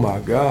 oh, my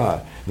God.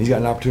 And he's got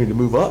an opportunity to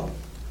move up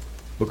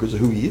because of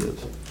who he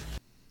is.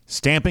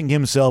 Stamping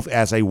himself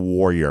as a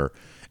warrior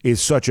is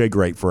such a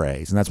great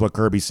phrase, and that's what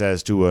Kirby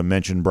says to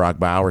mention Brock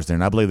Bowers there.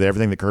 And I believe that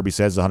everything that Kirby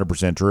says is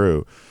 100%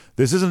 true.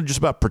 This isn't just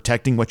about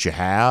protecting what you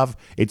have.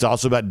 It's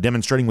also about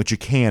demonstrating what you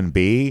can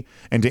be.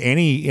 And to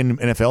any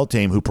NFL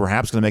team who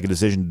perhaps is going to make a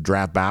decision to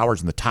draft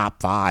Bowers in the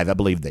top 5, I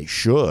believe they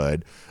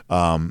should.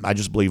 I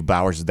just believe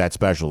Bowers is that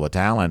special a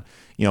talent.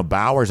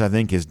 Bowers, I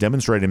think, has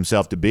demonstrated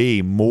himself to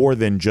be more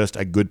than just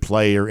a good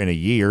player in a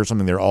year,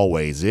 something there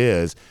always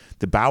is.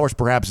 That Bowers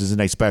perhaps is in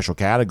a special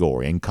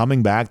category. And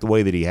coming back the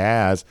way that he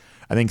has,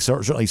 I think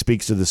certainly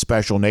speaks to the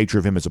special nature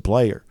of him as a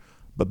player.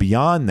 But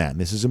beyond that, and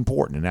this is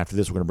important, and after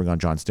this we're going to bring on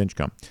Jon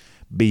Stinchcomb,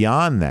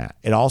 beyond that,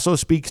 it also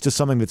speaks to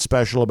something that's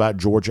special about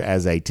Georgia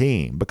as a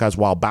team. Because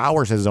while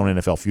Bowers has his own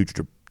NFL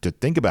future to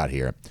think about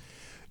here,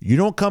 you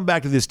don't come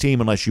back to this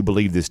team unless you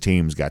believe this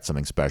team's got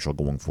something special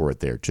going for it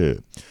there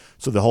too.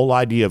 So the whole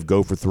idea of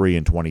go for 3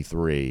 in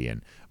 23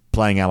 and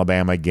playing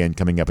Alabama again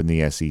coming up in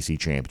the SEC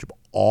championship,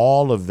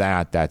 all of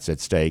that's at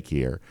stake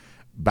here.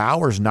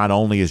 Bowers not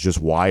only is just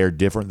wired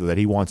different that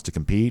he wants to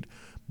compete,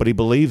 but he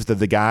believes that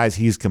the guys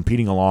he's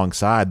competing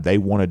alongside, they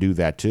want to do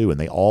that too, and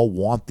they all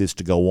want this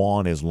to go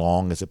on as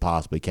long as it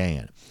possibly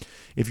can.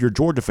 If you're a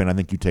Georgia fan, I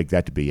think you take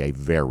that to be a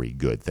very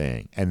good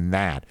thing, and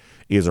that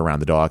is Around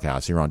the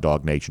Doghouse here on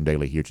DawgNation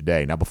Daily here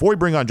today. Now, before we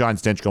bring on Jon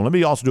Stinchcomb, let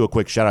me also do a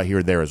quick shout-out here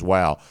and there as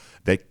well,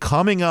 that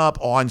coming up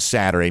on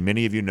Saturday,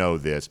 many of you know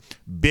this,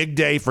 big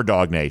day for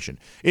DawgNation.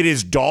 It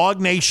is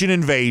DawgNation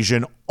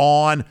Invasion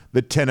on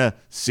the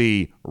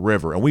Tennessee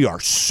River, and we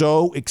are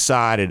so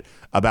excited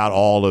about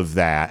all of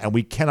that, and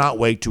we cannot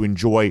wait to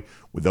enjoy,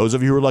 with those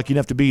of you who are lucky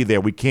enough to be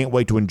there, we can't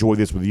wait to enjoy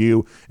this with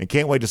you, and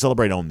can't wait to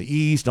celebrate on the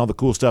East and all the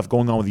cool stuff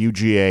going on with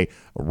UGA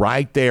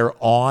right there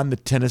on the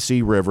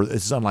Tennessee River.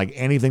 This is unlike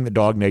anything that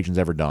DawgNation's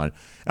ever done. And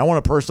I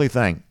want to personally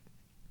thank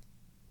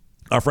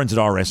our friends at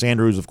R.S.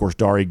 Andrews, of course,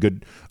 Dari,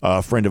 good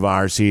friend of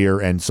ours here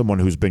and someone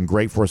who's been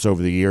great for us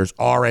over the years.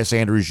 R.S.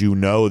 Andrews,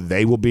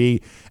 they will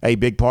be a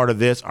big part of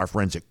this. Our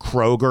friends at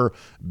Kroger,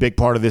 big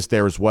part of this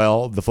there as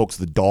well. The folks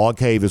at the Dog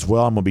Cave as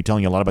well. I'm going to be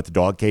telling you a lot about the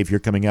Dog Cave here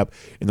coming up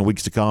in the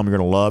weeks to come. You're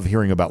going to love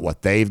hearing about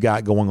what they've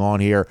got going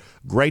on here.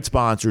 Great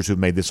sponsors who've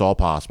made this all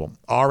possible.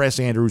 R.S.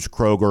 Andrews,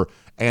 Kroger,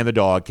 and the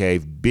Dog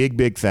Cave. Big,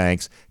 big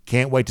thanks.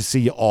 Can't wait to see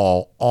you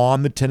all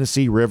on the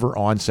Tennessee River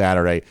on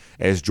Saturday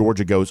as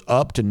Georgia goes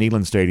up to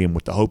Neyland Stadium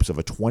with the hopes of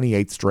a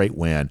 28th straight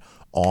win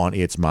on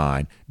its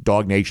mind.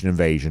 DawgNation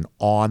Invasion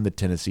on the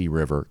Tennessee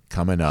River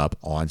coming up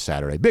on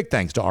Saturday. Big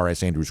thanks to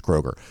R.S. Andrews,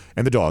 Kroger,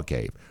 and the Dog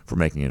Cave for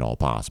making it all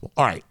possible.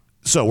 All right.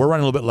 So we're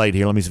running a little bit late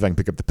here. Let me see if I can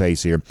pick up the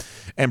pace here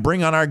and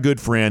bring on our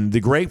good friend, the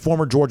great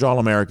former Georgia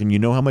All-American. You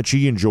know how much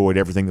he enjoyed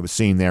everything that was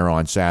seen there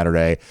on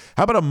Saturday.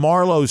 How about a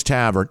Marlowe's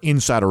Tavern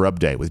Insider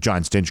Update with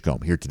Jon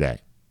Stinchcomb here today?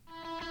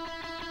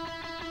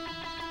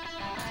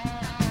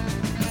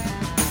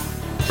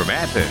 From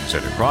Athens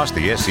and across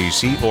the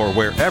SEC or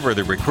wherever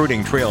the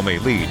recruiting trail may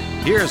lead,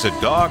 here's a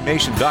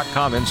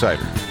DawgNation.com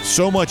insider.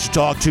 So much to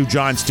talk to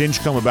Jon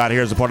Stinchcomb about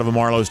here as a part of a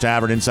Marlowe's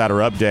Tavern Insider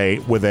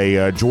Update with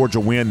a Georgia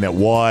win that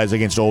was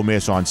against Ole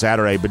Miss on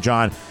Saturday. But,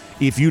 John,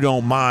 if you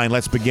don't mind,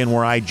 let's begin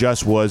where I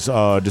just was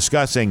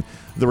discussing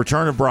the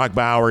return of Brock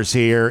Bowers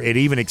here. It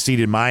even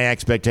exceeded my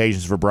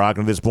expectations for Brock.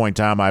 And at this point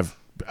in time, I've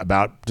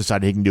about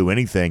decided he can do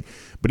anything.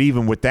 But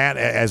even with that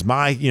as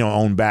my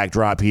own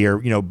backdrop here,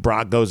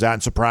 Brock goes out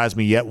and surprised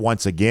me yet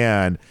once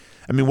again.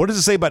 I mean, what does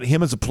it say about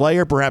him as a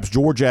player, perhaps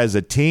Georgia as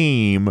a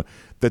team,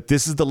 that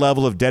this is the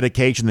level of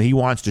dedication that he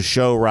wants to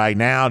show right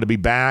now to be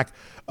back,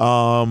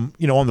 on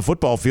the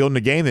football field in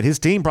a game that his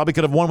team probably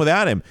could have won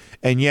without him.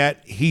 And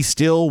yet he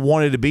still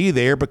wanted to be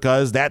there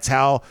because that's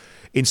how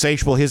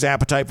insatiable his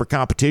appetite for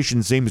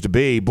competition seems to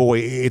be. Boy,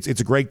 it's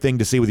a great thing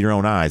to see with your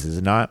own eyes, is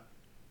it not?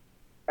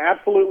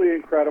 Absolutely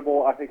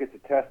incredible. I think it's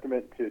a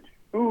testament to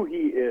who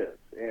he is.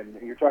 And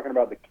you're talking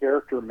about the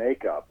character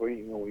makeup.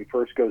 When he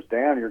first goes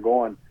down, you're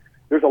going,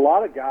 there's a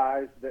lot of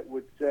guys that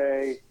would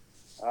say,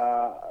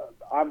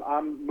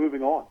 I'm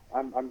moving on.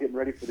 I'm getting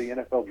ready for the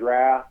NFL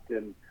draft,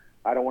 and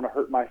I don't want to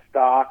hurt my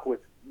stock with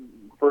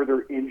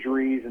further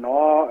injuries and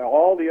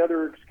all the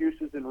other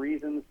excuses and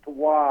reasons to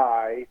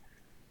why,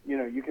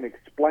 you can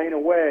explain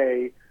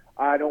away,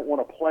 I don't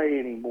want to play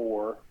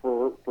anymore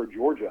for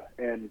Georgia.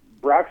 And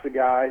Brock's a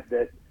guy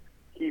that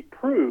he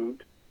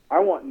proved, I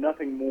want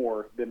nothing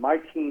more than my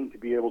team to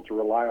be able to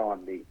rely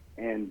on me,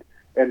 and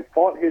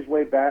fought his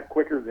way back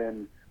quicker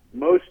than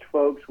most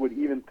folks would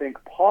even think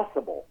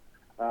possible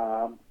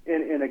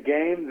in a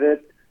game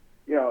that,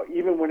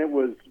 even when it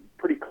was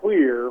pretty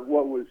clear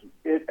what was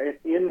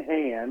in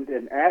hand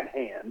and at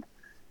hand,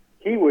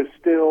 he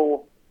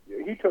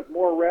took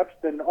more reps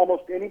than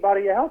almost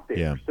anybody out there.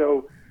 Yeah.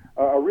 So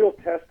a real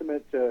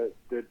testament to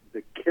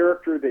the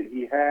character that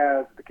he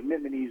has, the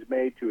commitment he's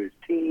made to his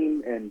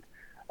team, and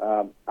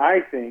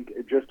I think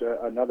just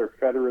another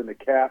feather in the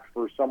cap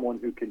for someone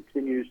who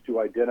continues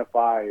to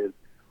identify as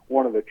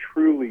one of the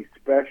truly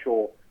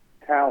special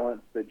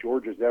talents that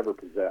Georgia's ever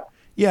possessed.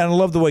 Yeah, and I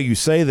love the way you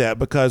say that,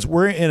 because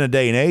we're in a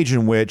day and age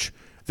in which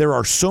there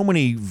are so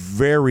many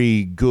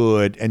very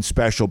good and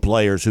special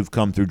players who've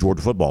come through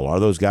Georgia football. All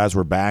those guys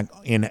were back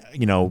in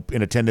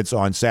attendance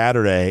on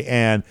Saturday,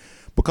 and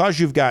because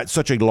you've got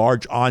such a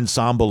large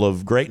ensemble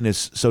of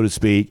greatness, so to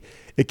speak,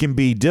 it can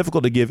be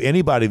difficult to give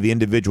anybody the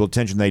individual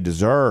attention they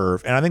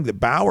deserve. And I think that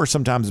Bauer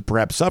sometimes has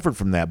perhaps suffered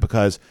from that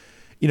because,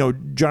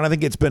 John, I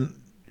think it's been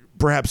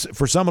perhaps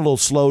for some a little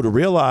slow to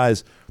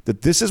realize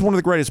that this is one of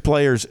the greatest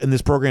players in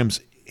this program's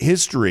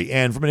history.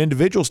 And from an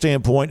individual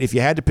standpoint, if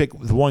you had to pick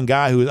one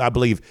guy who I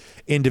believe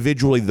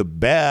individually the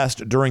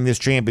best during this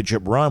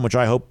championship run, which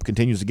I hope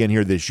continues again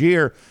here this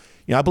year,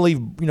 I believe,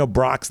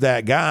 Brock's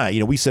that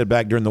guy. We said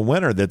back during the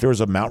winter that there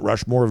was a Mount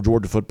Rushmore of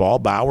Georgia football.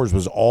 Bowers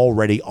was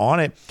already on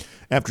it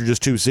after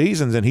just 2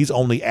 seasons, and he's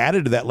only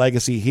added to that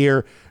legacy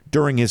here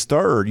during his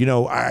third.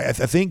 I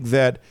think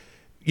that,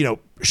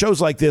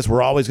 shows like this,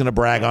 we're always going to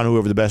brag on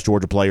whoever the best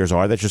Georgia players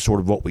are. That's just sort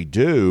of what we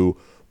do.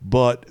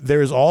 But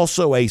there's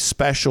also a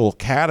special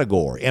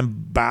category,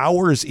 and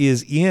Bowers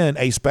is in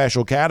a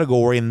special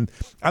category. And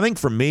I think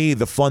for me,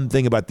 the fun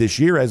thing about this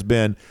year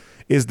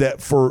is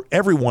that for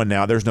everyone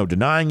now, there's no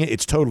denying it.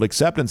 It's total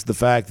acceptance of the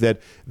fact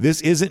that this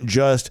isn't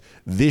just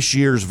this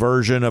year's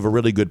version of a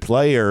really good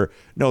player.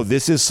 No,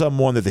 this is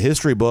someone that the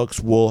history books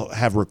will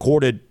have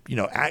recorded,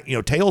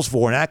 tales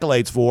for and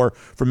accolades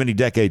for many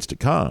decades to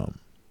come.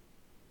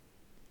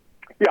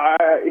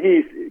 Yeah,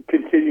 he's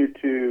continued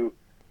to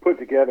put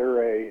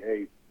together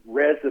a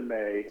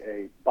resume,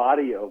 a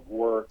body of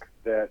work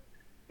that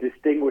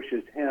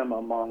distinguishes him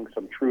among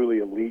some truly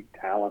elite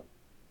talent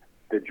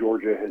that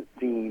Georgia has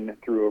seen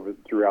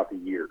throughout the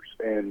years.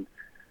 And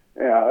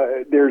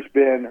there's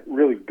been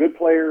really good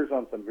players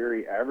on some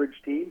very average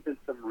teams and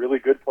some really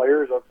good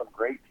players on some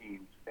great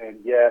teams. And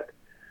yet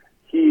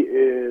he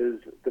is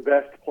the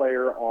best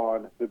player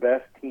on the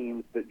best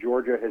teams that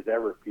Georgia has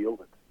ever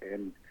fielded.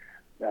 And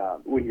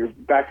when you're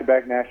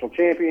back-to-back national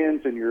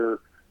champions and you're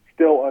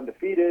still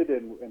undefeated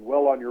and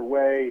well on your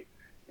way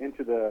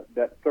into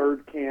that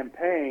third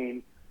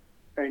campaign,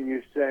 and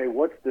you say,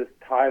 what's this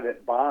tie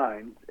that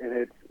binds? And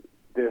it's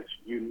this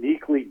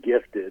uniquely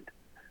gifted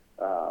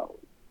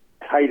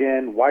tight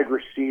end, wide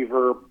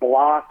receiver,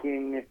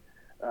 blocking,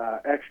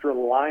 extra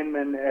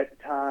lineman at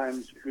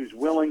times, who's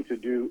willing to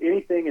do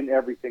anything and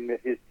everything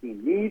that his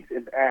team needs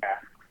and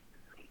asks.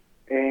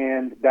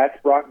 And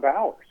that's Brock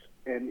Bowers.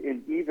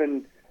 And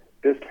even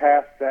this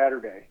past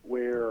Saturday,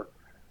 where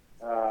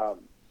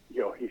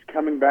he's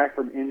coming back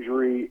from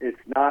injury, it's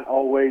not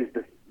always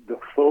the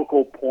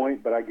focal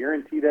point, but I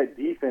guarantee that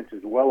defense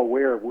is well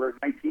aware of where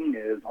 19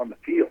 is on the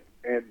field.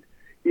 And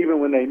even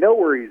when they know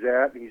where he's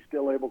at, and he's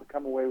still able to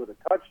come away with a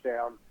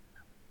touchdown,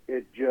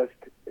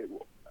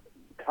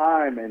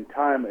 time and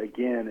time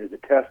again is a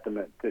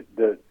testament to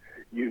the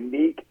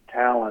unique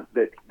talent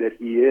that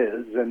he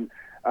is and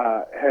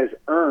has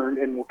earned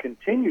and will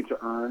continue to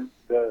earn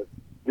the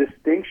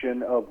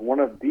distinction of one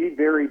of the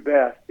very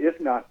best, if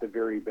not the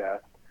very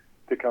best,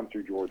 to come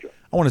through Georgia.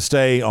 I want to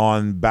stay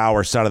on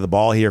Bauer's side of the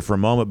ball here for a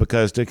moment,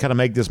 because to kind of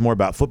make this more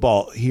about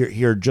football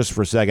here just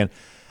for a second,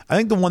 I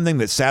think the one thing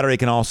that Saturday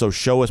can also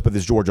show us with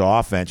this Georgia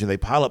offense, they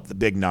pile up the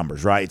big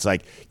numbers, right? It's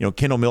like,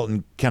 Kendall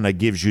Milton kind of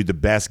gives you the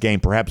best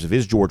game perhaps of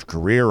his Georgia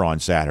career on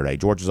Saturday.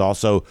 Georgia's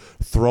also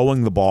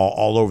throwing the ball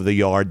all over the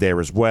yard there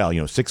as well.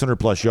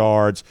 600-plus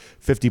yards,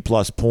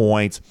 50-plus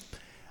points.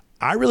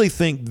 I really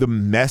think the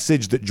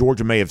message that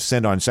Georgia may have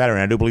sent on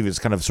Saturday, and I do believe it's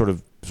kind of sort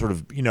of,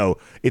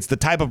 it's the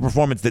type of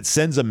performance that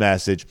sends a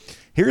message.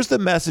 Here's the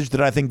message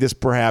that I think this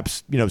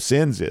perhaps,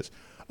 sends is,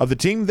 of the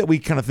team that we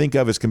kind of think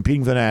of as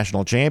competing for the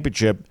national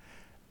championship,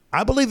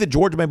 I believe that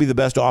Georgia may be the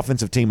best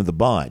offensive team of the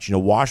bunch.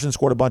 Washington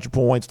scored a bunch of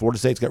points. Florida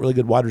State's got really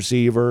good wide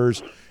receivers.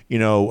 Steve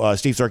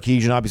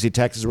Sarkisian, obviously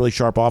Texas, a really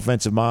sharp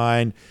offensive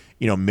mind.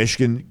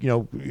 Michigan,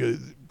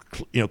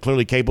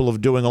 clearly capable of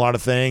doing a lot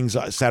of things.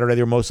 Saturday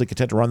they were mostly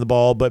content to run the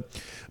ball, but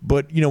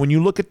when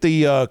you look at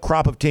the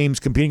crop of teams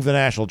competing for the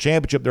national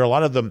championship, there are a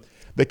lot of them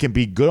that can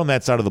be good on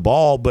that side of the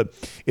ball, but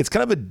it's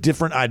kind of a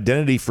different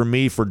identity for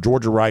me for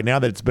Georgia right now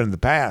that it's been in the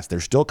past.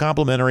 They're still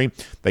complementary.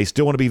 They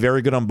still want to be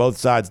very good on both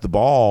sides of the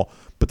ball,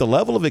 but the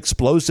level of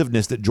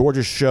explosiveness that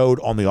Georgia showed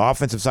on the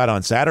offensive side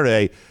on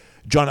Saturday,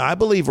 John, I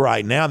believe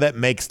right now that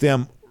makes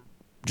them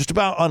just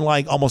about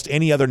unlike almost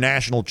any other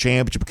national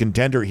championship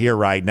contender here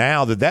right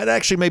now, that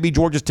actually may be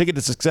Georgia's ticket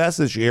to success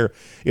this year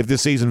if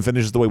this season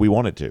finishes the way we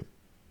want it to.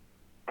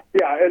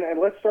 Yeah, and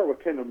let's start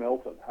with Kendall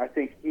Milton. I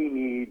think he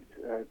needs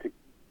to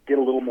get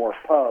a little more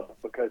pub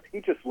because he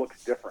just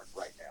looks different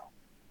right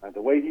now.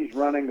 The way he's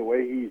running, the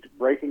way he's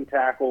breaking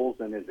tackles,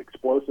 and his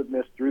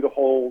explosiveness through the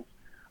holes,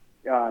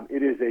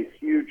 it is a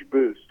huge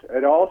boost.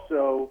 And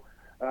also,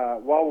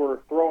 while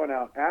we're throwing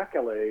out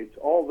accolades,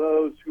 all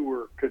those who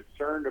were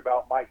concerned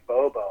about Mike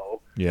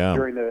Bobo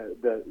during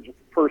the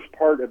first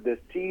part of this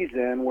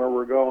season, where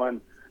we're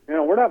going,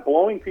 we're not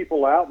blowing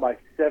people out by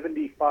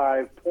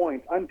 75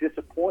 points. I'm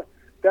disappointed.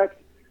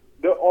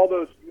 All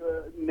those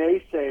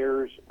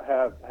naysayers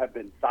have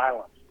been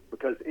silenced,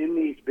 because in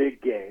these big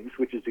games,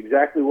 which is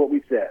exactly what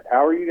we said,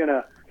 how are you going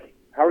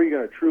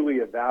to truly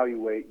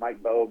evaluate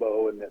Mike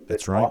Bobo and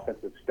this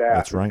offensive staff?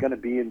 That's right. It's going to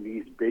be in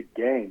these big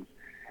games,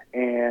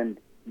 and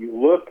you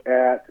look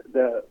at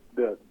the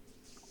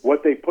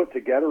what they put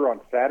together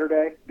on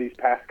Saturday, these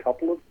past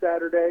couple of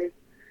Saturdays,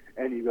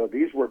 and you go,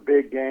 these were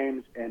big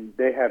games, and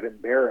they have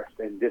embarrassed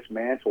and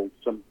dismantled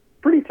some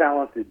pretty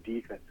talented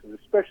defenses,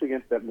 especially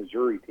against that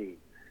Missouri team.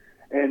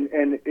 And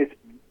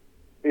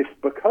it's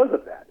because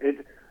of that.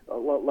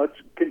 Let's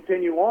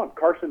continue on.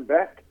 Carson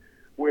Beck,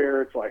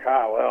 where it's like,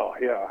 I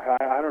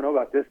don't know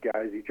about this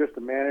guy. Is he just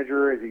a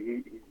manager? Is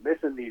he's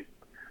missing these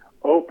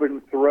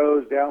open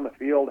throws down the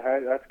field?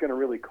 That's going to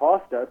really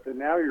cost us. And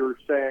now you're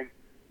saying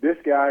this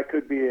guy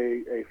could be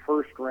a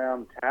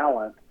first-round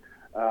talent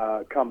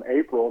come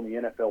April in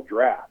the NFL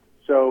draft.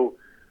 So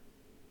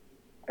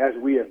as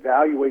we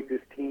evaluate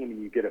this team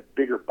and you get a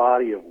bigger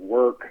body of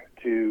work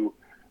to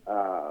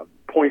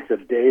points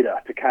of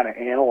data to kind of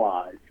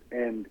analyze,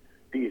 and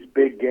these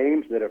big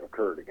games that have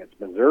occurred against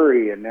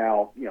Missouri, and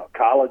now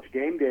College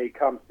game day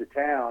comes to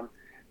town,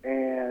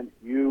 and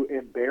you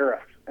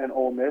embarrass an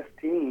Ole Miss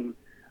team.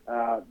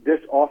 This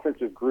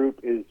offensive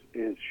group is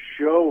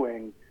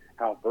showing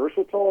how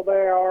versatile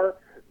they are,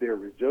 their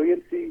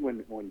resiliency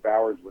when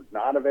Bowers was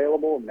not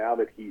available, and now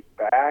that he's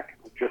back,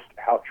 just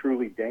how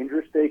truly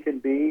dangerous they can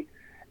be.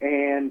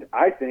 And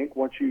I think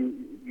once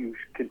you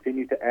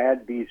continue to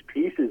add these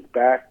pieces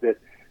back that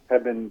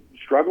have been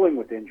struggling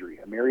with injury,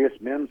 Amarius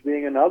Mims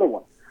being another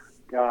one,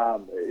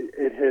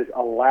 it has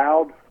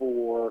allowed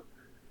for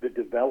the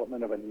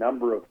development of a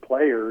number of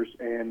players,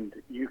 and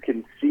you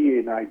can see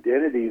an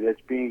identity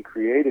that's being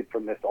created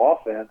from this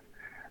offense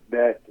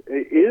that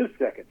is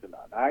second to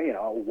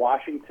none.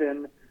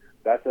 Washington,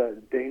 that's a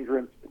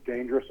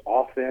dangerous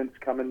offense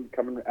coming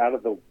out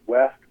of the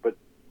West, but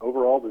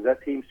overall, does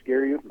that team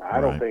scare you? I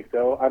don't think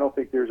so. I don't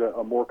think there's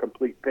a more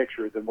complete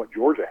picture than what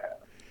Georgia has.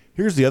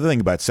 Here's the other thing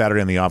about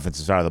Saturday on the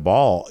offensive side of the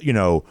ball.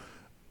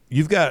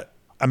 You've got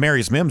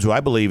Amarius Mims, who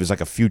I believe is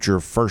like a future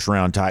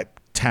first-round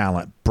type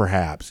talent,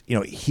 perhaps.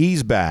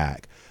 He's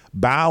back.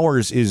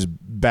 Bowers is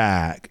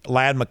back.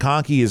 Ladd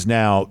McConkey is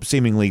now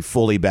seemingly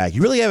fully back.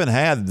 You really haven't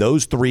had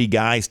those three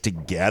guys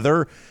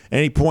together at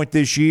any point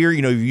this year.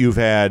 You've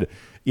had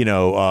you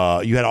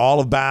had all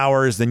of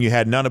Bowers, then you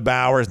had none of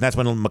Bowers, and that's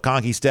when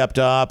McConkey stepped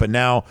up, and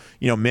now,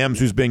 Mims,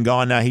 who's been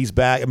gone, now he's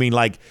back. I mean,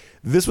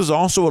 this was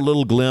also a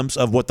little glimpse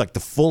of what the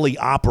fully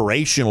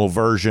operational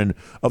version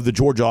of the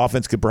Georgia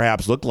offense could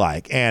perhaps look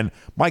like. And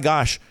my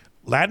gosh,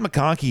 Ladd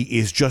McConkey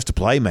is just a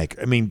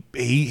playmaker. I mean,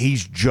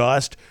 he's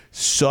just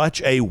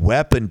such a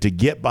weapon to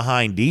get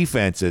behind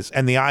defenses.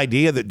 And the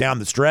idea that down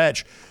the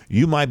stretch,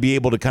 you might be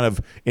able to kind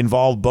of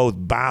involve both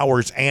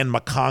Bowers and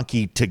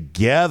McConkey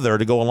together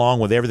to go along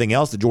with everything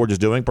else that Georgia's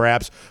doing,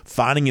 perhaps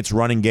finding its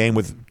running game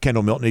with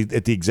Kendall Milton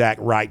at the exact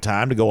right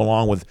time to go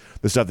along with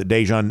the stuff that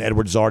Dejon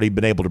Edwards has already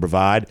been able to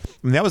provide.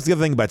 And that was the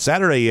other thing about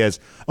Saturday is,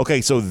 okay,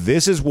 so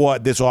this is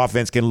what this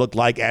offense can look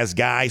like as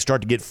guys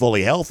start to get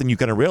fully healthy, and you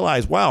kind of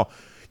realize, wow,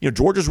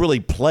 Georgia's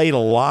really played a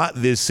lot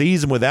this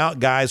season without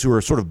guys who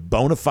are sort of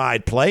bona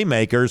fide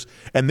playmakers,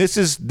 and this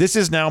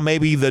is now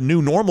maybe the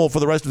new normal for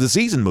the rest of the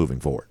season moving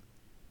forward.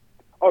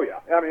 Oh yeah,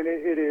 I mean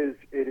it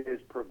is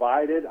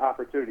provided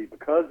opportunity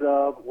because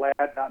of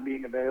Ladd not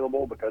being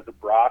available, because of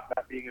Brock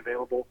not being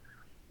available,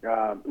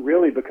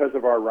 really because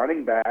of our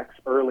running backs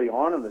early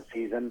on in the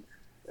season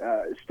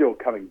still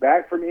coming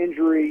back from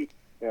injury,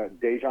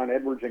 Dejon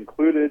Edwards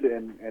included,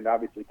 and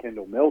obviously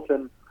Kendall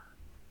Milton.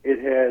 It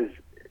has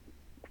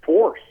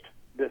forced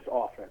this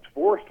offense,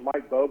 forced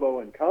Mike Bobo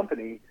and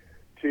company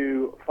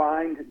to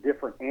find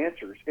different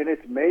answers, and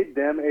it's made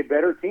them a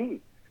better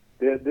team.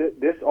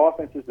 This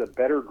offense is a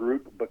better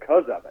group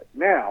because of it.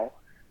 Now,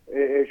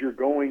 as you're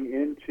going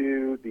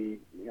into the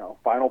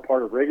final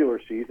part of regular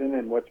season,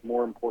 and what's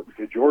more important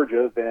to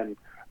Georgia than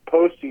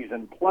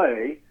postseason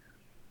play,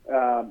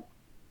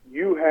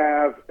 you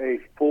have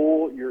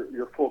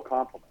your full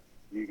complement.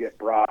 You get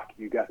Brock,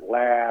 you got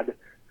Ladd,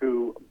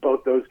 who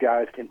both those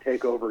guys can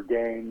take over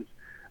games.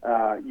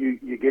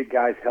 You get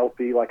guys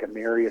healthy like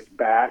Amarius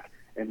back,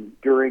 and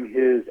during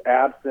his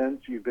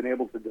absence, you've been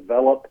able to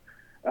develop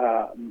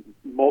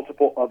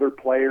multiple other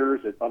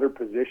players at other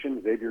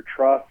positions. Xavier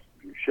Truss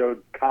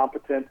showed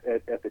competence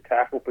at the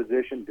tackle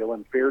position.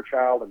 Dylan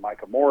Fairchild and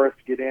Micah Morris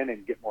get in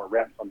and get more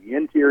reps on the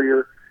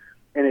interior,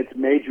 and it's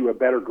made you a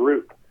better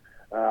group.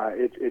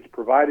 It's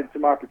provided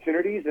some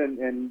opportunities,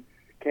 and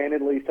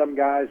candidly, some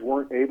guys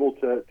weren't able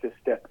to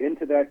step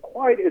into that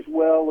quite as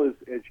well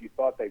as you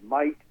thought they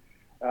might,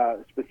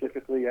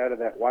 specifically out of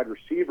that wide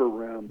receiver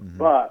room. Mm-hmm.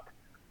 But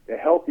a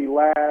healthy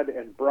Ladd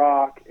and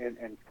Brock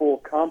and full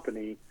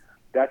company,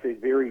 that's a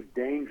very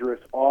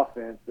dangerous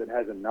offense that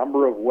has a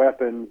number of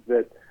weapons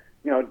that,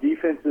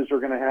 defenses are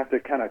going to have to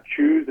kind of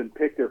choose and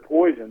pick their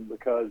poison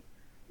because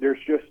there's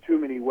just too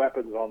many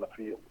weapons on the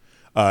field.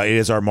 It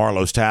is our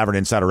Marlowe's Tavern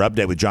Insider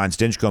Update with Jon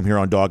Stinchcomb here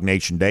on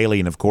DawgNation Daily.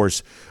 And, of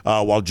course,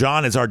 while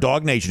John is our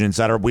DawgNation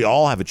Insider, we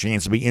all have a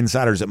chance to be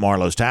insiders at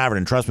Marlowe's Tavern.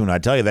 And trust me when I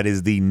tell you, that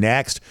is the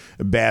next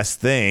best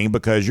thing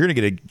because you're going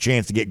to get a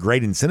chance to get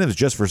great incentives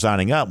just for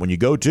signing up. When you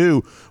go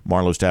to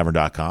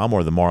marlowestavern.com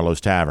or the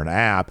Marlowe's Tavern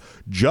app,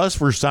 just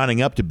for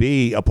signing up to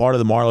be a part of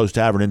the Marlowe's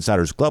Tavern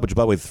Insiders Club, which,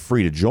 by the way, is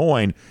free to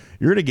join,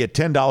 you're going to get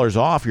 $10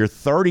 off your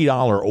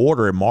 $30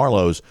 order at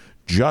Marlowe's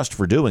just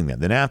for doing that.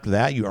 Then after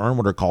that, you earn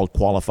what are called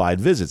qualified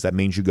visits. That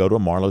means you go to a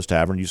Marlowe's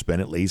Tavern, you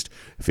spend at least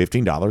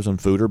 $15 on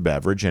food or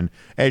beverage, and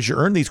as you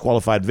earn these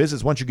qualified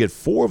visits, once you get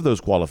 4 of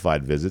those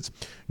qualified visits,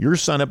 you're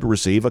signed up to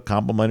receive a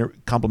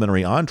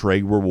complimentary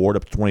entree reward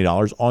up to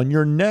 $20 on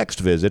your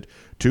next visit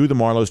to the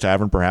Marlowe's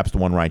Tavern, perhaps the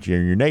one right here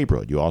in your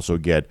neighborhood. You also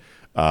get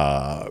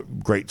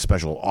great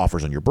special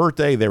offers on your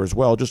birthday there as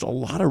well. Just a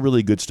lot of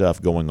really good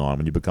stuff going on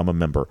when you become a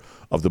member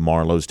of the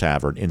Marlowe's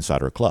Tavern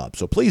Insider Club.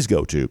 So please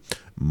go to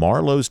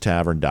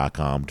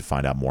marlowestavern.com to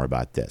find out more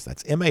about this.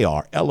 That's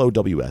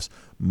MARLOWS,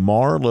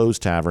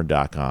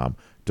 marlowestavern.com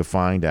to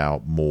find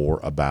out more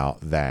about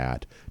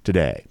that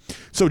today.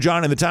 So,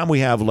 John, in the time we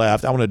have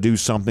left, I want to do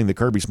something that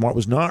Kirby Smart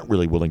was not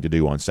really willing to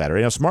do on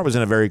Saturday. Now, Smart was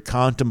in a very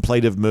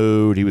contemplative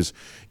mood. He was,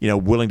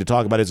 willing to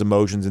talk about his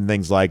emotions and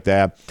things like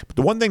that. But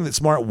the one thing that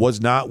Smart was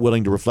not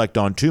willing to reflect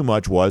on too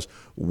much was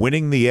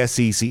winning the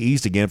SEC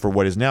East again for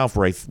what is now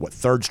for a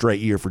third straight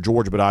year for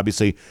Georgia, but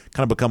obviously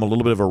kind of become a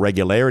little bit of a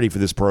regularity for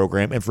this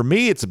program. And for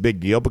me, it's a big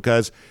deal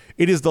because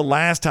it is the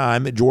last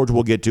time that Georgia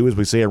will get to, as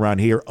we say around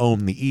here,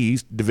 own the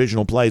East.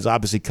 Divisional play is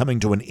obviously coming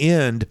to an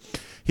end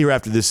here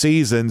after this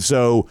season.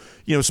 So,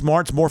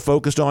 Smart's more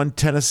focused on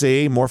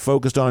Tennessee, more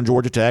focused on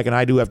Georgia Tech, and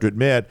I do have to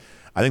admit,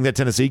 I think that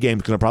Tennessee game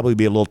is going to probably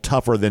be a little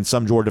tougher than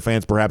some Georgia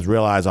fans perhaps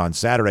realize on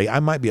Saturday. I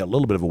might be a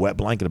little bit of a wet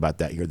blanket about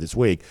that here this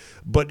week.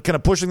 But kind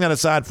of pushing that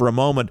aside for a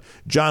moment,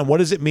 John, what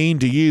does it mean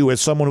to you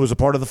as someone who was a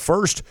part of the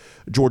first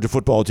Georgia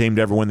football team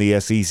to ever win the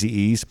SEC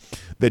East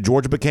that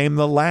Georgia became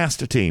the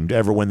last team to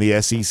ever win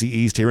the SEC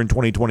East here in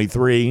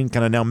 2023 and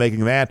kind of now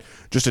making that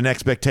just an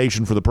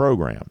expectation for the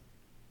program?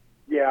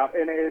 Yeah,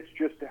 and it's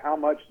just how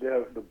much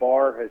the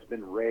bar has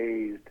been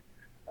raised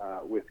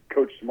with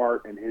Coach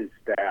Smart and his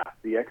staff.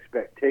 The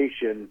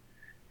expectation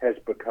has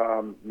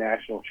become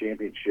national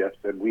championships,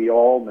 and we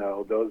all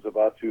know, those of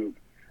us who've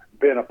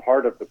been a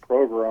part of the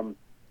program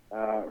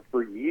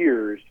for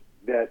years,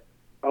 that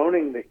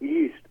owning the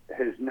East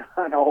has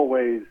not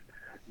always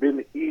been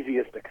the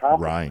easiest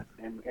accomplishment.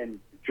 Right. And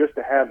just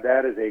to have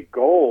that as a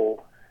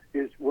goal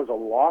was a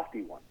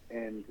lofty one.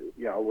 And,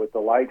 with the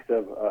likes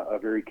of a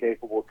very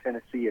capable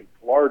Tennessee and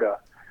Florida,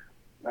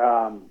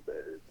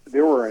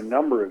 there were a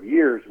number of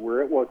years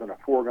where it wasn't a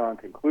foregone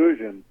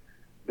conclusion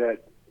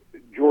that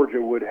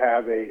Georgia would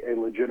have a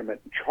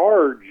legitimate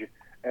charge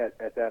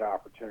at that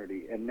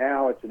opportunity. And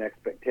now it's an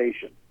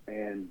expectation.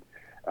 And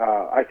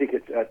I think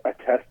it's a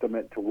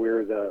testament to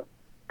where the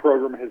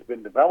program has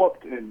been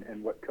developed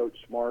and what Coach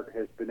Smart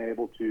has been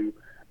able to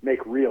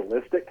make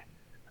realistic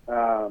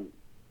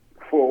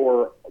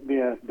for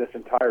this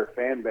entire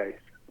fan base.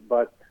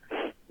 But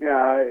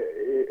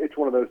it's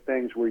one of those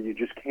things where you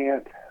just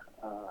can't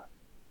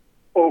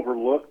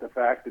overlook the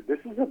fact that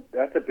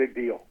that's a big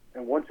deal.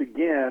 And once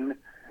again,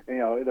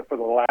 for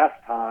the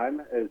last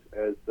time, as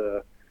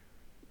the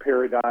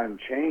paradigm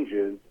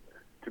changes,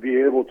 to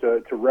be able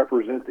to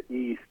represent the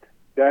East,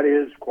 that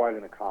is quite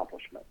an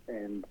accomplishment.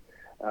 And,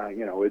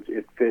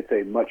 it fits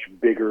a much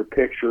bigger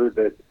picture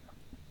that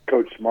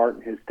Coach Smart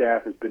and his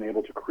staff has been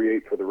able to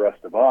create for the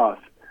rest of us.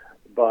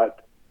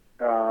 But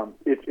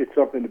it's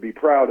something to be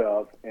proud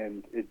of,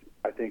 and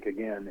I think,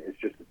 again, it's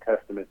just a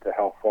testament to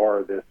how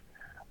far this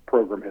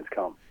program has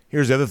come.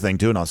 Here's the other thing,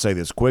 too, and I'll say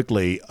this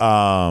quickly.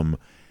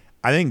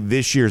 I think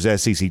this year's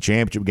SEC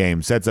championship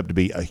game sets up to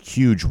be a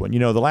huge one.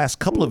 The last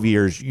couple of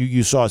years,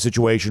 you saw a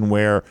situation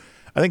where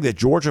I think that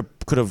Georgia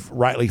could have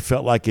rightly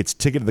felt like its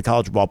ticket to the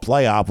college football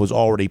playoff was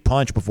already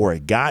punched before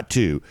it got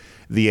to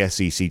the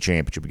SEC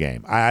championship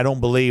game. I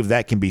don't believe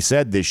that can be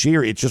said this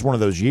year. It's just one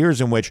of those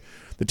years in which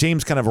the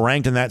teams kind of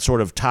ranked in that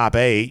sort of top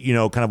 8,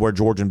 kind of where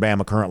Georgia and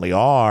Bama currently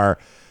are.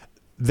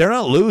 They're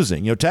not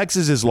losing.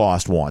 Texas has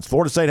lost once.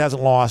 Florida State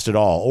hasn't lost at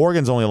all.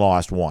 Oregon's only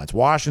lost once.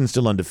 Washington's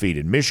still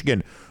undefeated.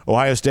 Michigan,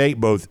 Ohio State,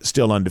 both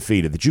still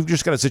undefeated. That you've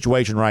just got a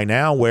situation right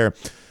now where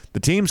the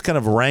teams kind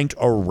of ranked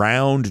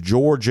around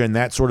Georgia in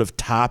that sort of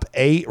top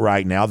 8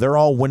 right now. They're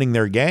all winning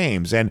their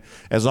games. And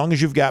as long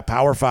as you've got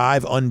Power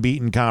 5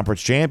 unbeaten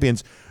conference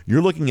champions,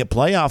 you're looking at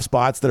playoff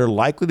spots that are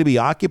likely to be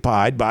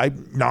occupied by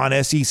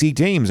non-SEC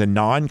teams and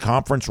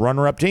non-conference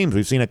runner-up teams.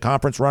 We've seen a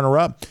conference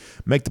runner-up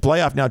make the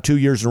playoff now 2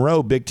 years in a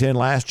row, Big Ten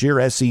last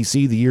year, SEC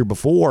the year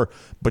before.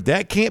 But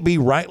that can't be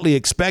rightly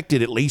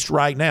expected, at least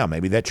right now.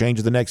 Maybe that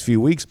changes the next few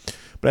weeks.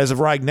 But as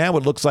of right now,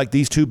 it looks like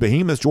these two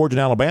behemoths, Georgia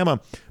and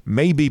Alabama,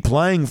 may be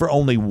playing for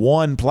only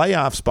one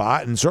playoff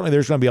spot. And certainly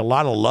there's going to be a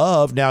lot of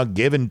love now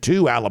given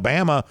to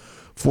Alabama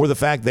for the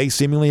fact they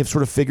seemingly have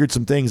sort of figured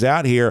some things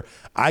out here.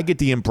 I get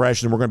the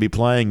impression we're going to be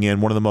playing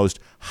in one of the most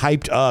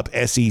hyped up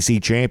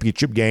SEC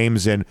championship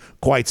games in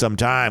quite some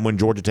time when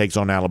Georgia takes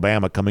on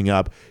Alabama coming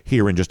up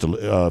here in just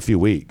a few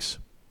weeks.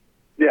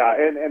 Yeah,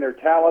 and they're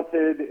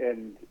talented,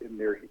 and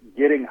they're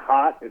getting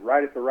hot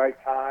right at the right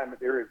time.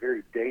 They're a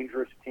very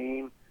dangerous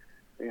team.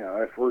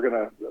 If we're going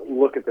to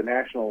look at the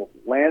national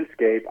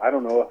landscape, I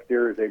don't know if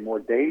there is a more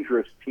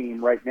dangerous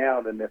team right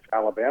now than this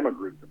Alabama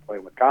group. They're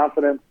playing with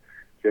confidence.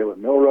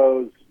 Jalen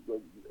Milrose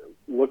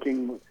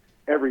looking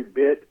every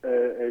bit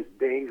as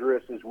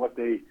dangerous as what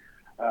they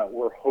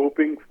were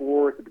hoping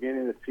for at the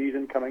beginning of the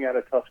season coming out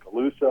of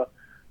Tuscaloosa.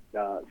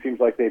 It seems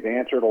like they've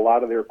answered a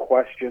lot of their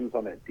questions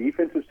on the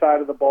defensive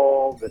side of the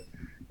ball. That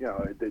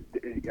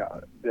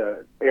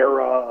the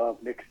era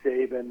of Nick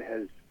Saban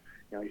has,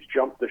 he's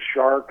jumped the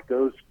shark.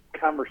 Those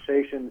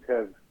conversations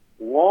have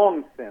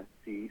long since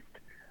ceased.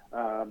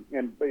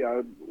 And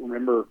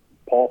remember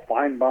Paul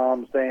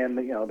Feinbaum saying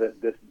that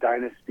that this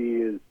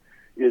dynasty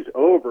is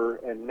over,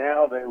 and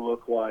now they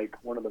look like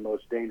one of the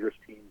most dangerous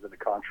teams in the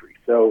country.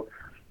 So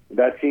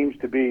that seems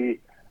to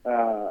be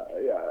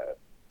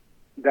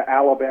the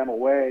Alabama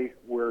way,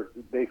 where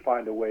they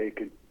find a way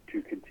to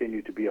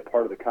continue to be a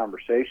part of the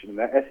conversation. And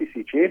that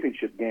SEC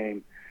championship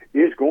game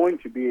is going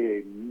to be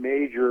a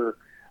major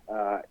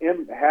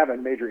have a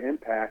major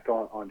impact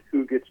on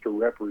who gets to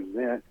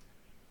represent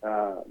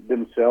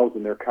themselves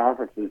and their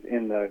conferences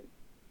in the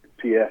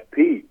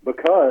CFP,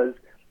 because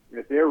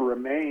if there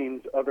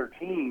remains other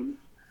teams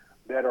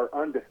that are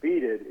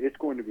undefeated, it's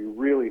going to be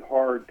really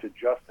hard to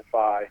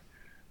justify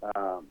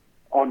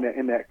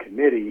in that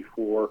committee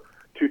for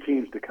two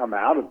teams to come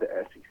out of the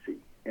SEC.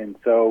 And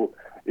so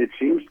it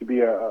seems to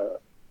be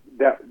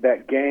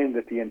that game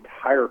that the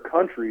entire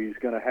country is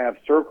going to have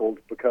circled,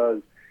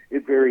 because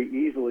it very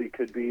easily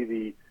could be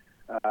the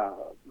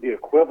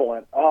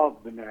equivalent of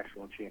the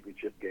national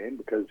championship game,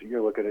 because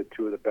you're looking at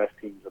two of the best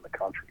teams in the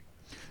country.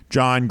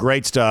 John,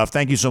 great stuff.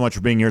 Thank you so much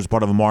for being here as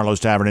part of a Marlowe's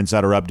Tavern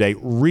Insider Update.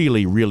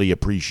 Really, really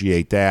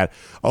appreciate that.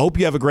 I hope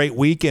you have a great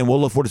week, and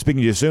we'll look forward to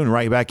speaking to you soon,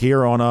 right back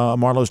here on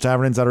Marlowe's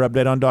Tavern Insider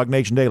Update on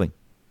DawgNation Daily.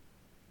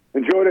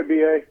 Enjoyed it,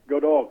 B.A.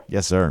 Go Dogs.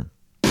 Yes, sir.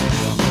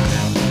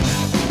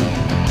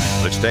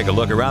 Let's take a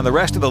look around the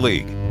rest of the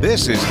league.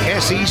 This is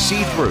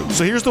SEC Through.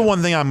 So here's the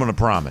one thing I'm going to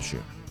promise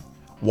you.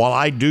 While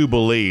I do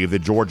believe that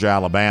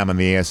Georgia-Alabama in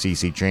the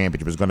SEC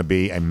championship is going to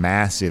be a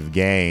massive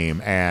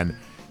game, and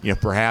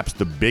perhaps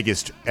the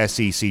biggest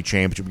SEC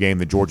championship game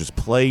that Georgia's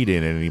played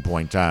in at any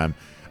point in time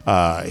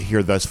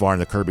here thus far in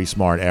the Kirby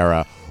Smart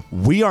era,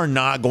 we are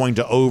not going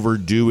to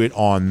overdo it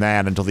on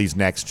that until these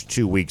next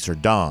 2 weeks are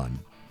done,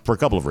 for a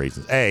couple of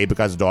reasons. A,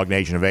 because of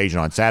DawgNation Invasion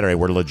on Saturday,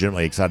 we're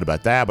legitimately excited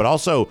about that, but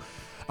also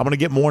I'm going to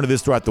get more into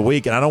this throughout the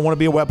week, and I don't want to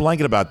be a wet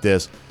blanket about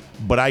this,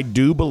 but I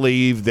do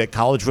believe that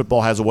college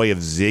football has a way of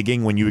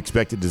zigging when you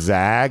expect it to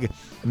zag.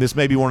 And this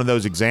may be one of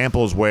those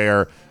examples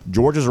where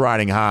Georgia's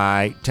riding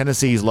high,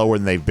 Tennessee's lower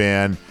than they've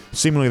been.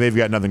 Seemingly they've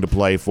got nothing to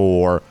play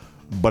for.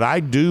 But I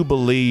do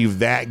believe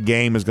that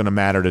game is going to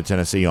matter to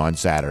Tennessee on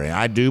Saturday.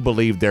 I do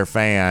believe their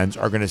fans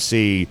are going to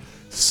see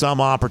some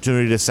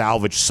opportunity to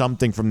salvage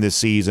something from this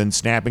season,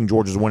 snapping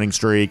Georgia's winning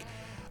streak.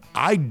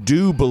 I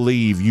do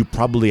believe you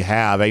probably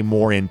have a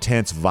more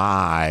intense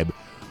vibe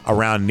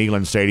around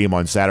Neyland Stadium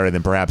on Saturday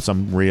than perhaps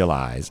some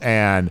realize.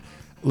 And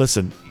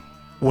listen,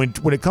 when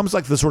it comes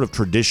like the sort of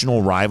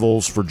traditional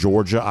rivals for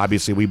Georgia,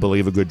 obviously we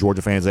believe a good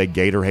Georgia fan is a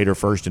Gator hater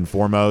first and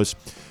foremost.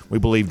 We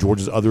believe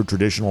Georgia's other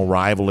traditional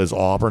rival is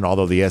Auburn,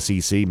 although the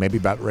SEC may be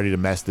about ready to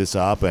mess this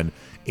up and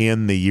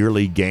in the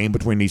yearly game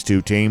between these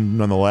two teams.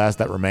 Nonetheless,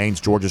 that remains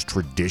Georgia's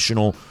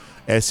traditional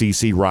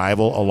SEC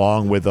rival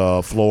along with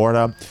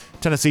Florida.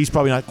 Tennessee's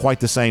probably not quite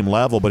the same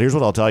level, but here's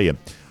what I'll tell you.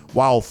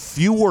 While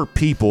fewer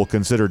people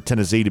consider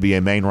Tennessee to be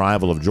a main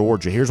rival of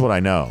Georgia, here's what I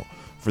know.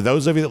 For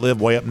those of you that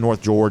live way up in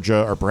North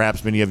Georgia, or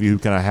perhaps many of you who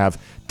kind of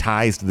have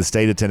ties to the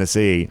state of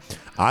Tennessee,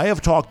 I have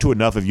talked to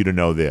enough of you to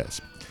know this.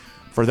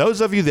 For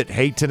those of you that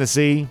hate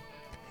Tennessee,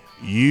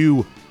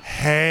 you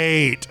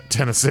hate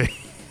Tennessee.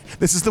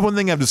 This is the one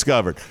thing I've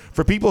discovered.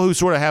 For people who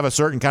sort of have a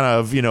certain kind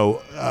of,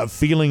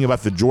 feeling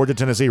about the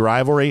Georgia-Tennessee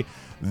rivalry,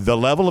 the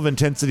level of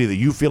intensity that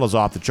you feel is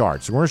off the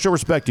charts. So we're going to show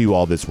respect to you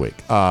all this week.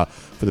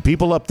 For the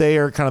people up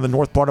there, kind of the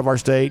north part of our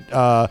state,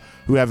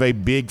 who have a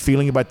big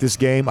feeling about this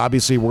game,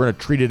 obviously we're going to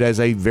treat it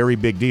as a very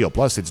big deal.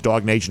 Plus, it's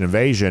DawgNation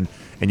Invasion,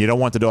 and you don't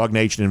want the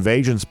DawgNation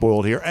Invasion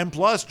spoiled here. And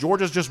plus,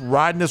 Georgia's just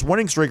riding this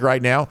winning streak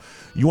right now.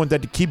 You want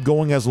that to keep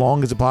going as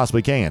long as it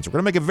possibly can. So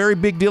we're going to make a very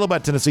big deal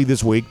about Tennessee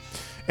this week.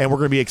 And we're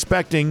going to be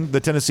expecting the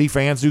Tennessee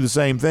fans to do the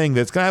same thing.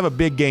 That's going to have a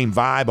big game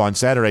vibe on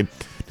Saturday,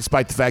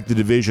 despite the fact the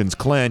division's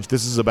clinched.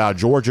 This is about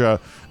Georgia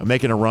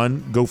making a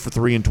run, go for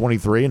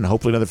 3-23, and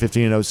hopefully another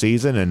 15-0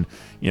 season, and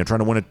trying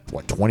to win a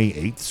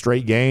 28th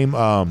straight game.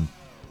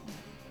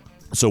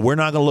 So we're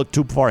not going to look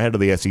too far ahead of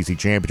the SEC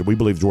championship. We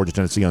believe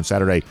Georgia-Tennessee on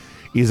Saturday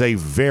is a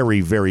very,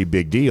 very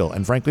big deal.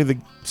 And frankly, the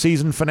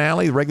season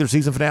finale, the regular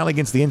season finale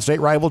against the in-state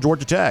rival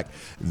Georgia Tech,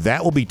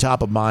 that will be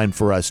top of mind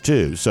for us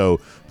too.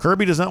 So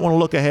Kirby does not want to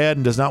look ahead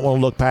and does not want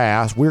to look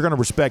past. We're going to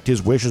respect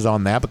his wishes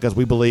on that because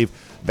we believe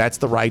that's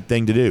the right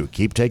thing to do.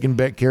 Keep taking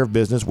care of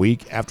business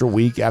week after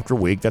week after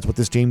week. That's what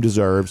this team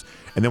deserves.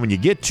 And then when you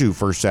get to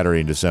first Saturday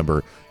in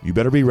December, you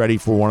better be ready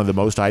for one of the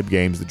most hyped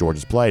games that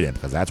Georgia's played in,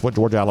 because that's what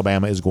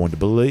Georgia-Alabama is going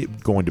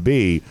to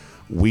be.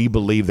 We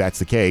believe that's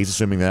the case,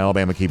 assuming that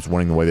Alabama keeps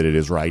winning the way that it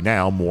is right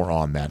now. More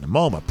on that in a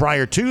moment.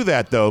 Prior to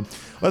that, though,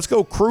 let's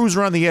go cruise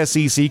around the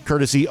SEC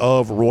courtesy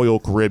of Royal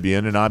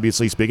Caribbean. And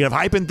obviously, speaking of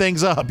hyping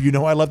things up,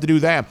 I love to do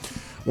that.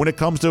 When it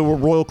comes to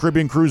Royal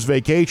Caribbean cruise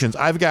vacations,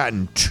 I've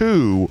gotten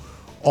 2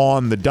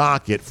 on the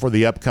docket for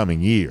the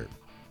upcoming year.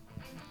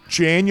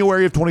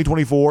 January of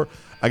 2024,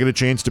 I get a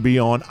chance to be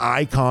on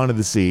Icon of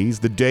the Seas,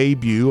 the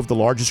debut of the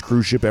largest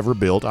cruise ship ever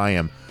built. I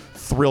am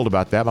thrilled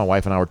about that. My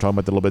wife and I were talking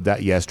about a little bit of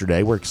that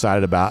yesterday. We're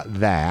excited about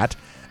that.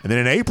 And then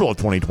in April of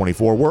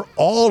 2024, we're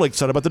all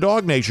excited about the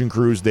DawgNation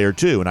cruise there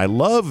too. And I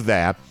love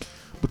that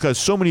because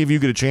so many of you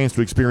get a chance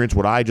to experience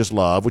what I just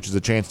love, which is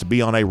a chance to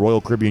be on a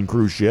Royal Caribbean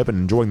cruise ship and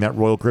enjoying that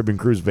Royal Caribbean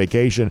cruise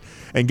vacation.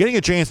 And getting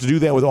a chance to do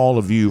that with all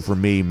of you, for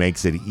me,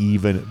 makes it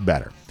even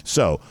better.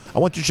 So I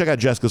want you to check out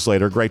Jessica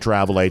Slater, great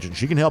travel agent.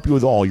 She can help you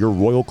with all your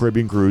Royal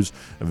Caribbean cruise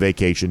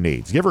vacation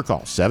needs. Give her a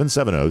call,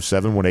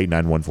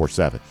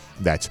 770-718-9147.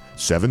 That's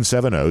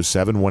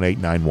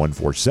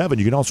 770-718-9147.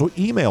 You can also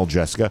email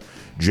Jessica,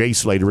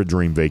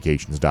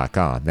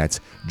 jslater@dreamvacations.com. That's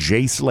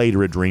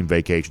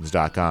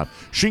jslater@dreamvacations.com.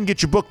 She can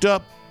get you booked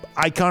up,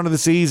 Icon of the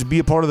Seas, be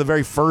a part of the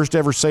very first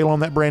ever sail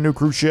on that brand new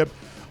cruise ship.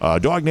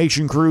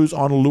 DawgNation Cruise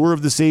on Allure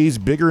of the Seas,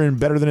 bigger and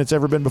better than it's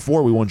ever been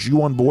before. We want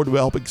you on board to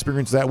help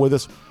experience that with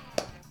us.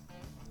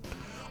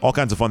 All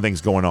kinds of fun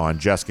things going on.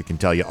 Jessica can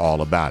tell you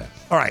all about it.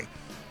 All right.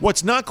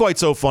 What's not quite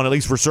so fun, at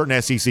least for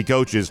certain SEC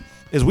coaches,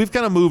 is we've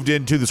kind of moved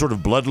into the sort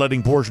of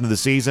bloodletting portion of the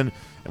season,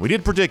 and we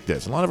did predict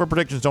this. A lot of our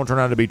predictions don't turn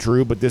out to be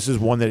true, but this is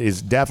one that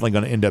is definitely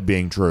going to end up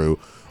being true.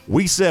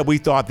 We said we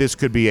thought this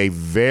could be a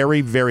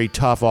very, very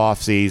tough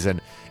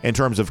offseason in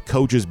terms of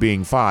coaches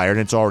being fired,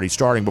 and it's already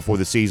starting before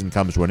the season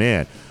comes to an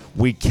end.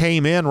 We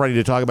came in ready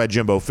to talk about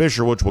Jimbo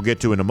Fisher, which we'll get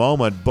to in a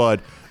moment,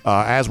 but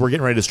as we're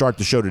getting ready to start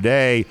the show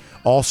today,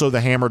 also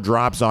the hammer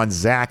drops on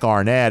Zach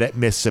Arnett at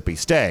Mississippi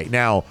State.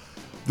 Now,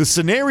 the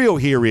scenario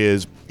here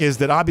is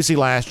that obviously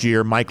last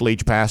year Mike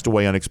Leach passed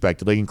away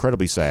unexpectedly,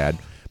 incredibly sad.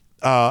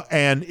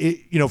 And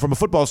from a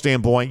football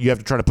standpoint, you have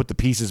to try to put the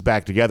pieces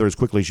back together as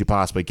quickly as you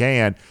possibly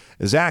can.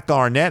 Zach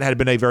Arnett had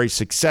been a very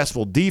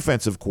successful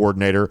defensive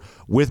coordinator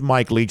with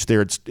Mike Leach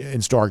there in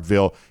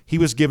Starkville. He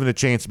was given a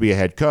chance to be a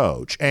head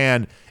coach.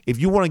 And if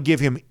you want to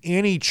give him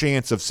any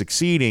chance of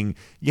succeeding,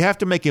 you have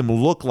to make him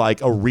look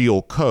like a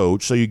real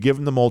coach. So you give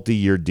him the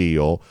multi-year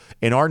deal,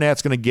 and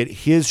Arnett's going to get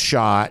his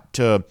shot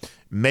to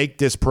make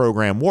this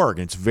program work.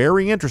 And it's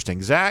very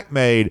interesting. Zach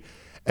made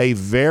a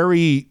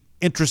very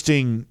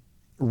interesting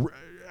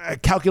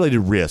calculated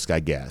risk, I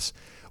guess,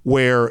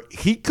 where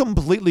he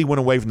completely went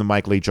away from the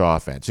Mike Leach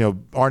offense.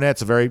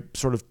 Arnett's a very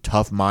sort of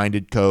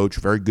tough-minded coach,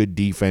 very good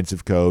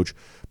defensive coach,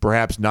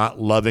 perhaps not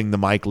loving the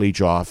Mike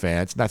Leach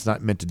offense. That's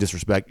not meant to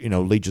disrespect,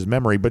 Leach's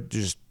memory, but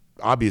just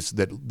obvious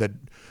that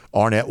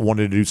Arnett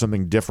wanted to do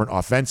something different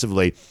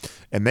offensively,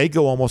 and they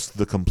go almost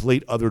the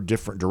complete other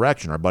different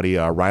direction. Our buddy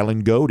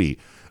Rylan Godey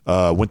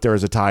went there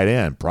as a tight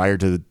end prior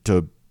to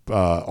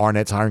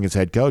Arnett's hiring as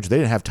head coach. They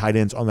didn't have tight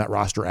ends on that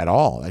roster at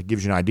all. That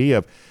gives you an idea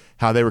of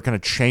how they were kind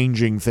of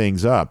changing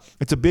things up.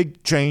 It's a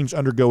big change to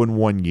undergo in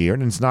 1 year,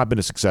 and it's not been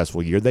a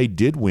successful year. They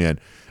did win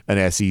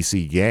an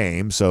SEC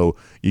game, so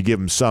you give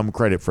them some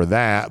credit for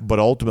that. But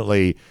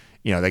ultimately,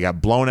 They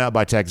got blown out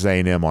by Texas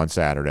A&M on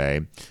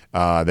Saturday.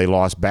 They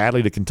lost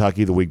badly to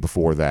Kentucky the week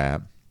before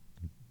that.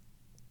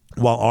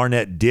 While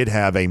Arnett did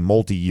have a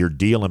multi-year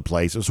deal in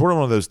place, it was sort of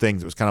one of those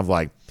things that was kind of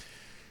like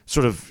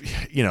sort of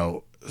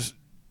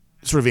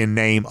in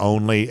name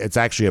only. It's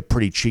actually a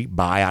pretty cheap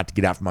buyout to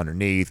get out from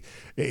underneath.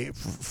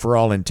 For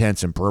all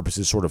intents and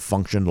purposes, sort of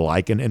functioned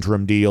like an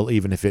interim deal,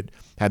 even if it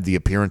had the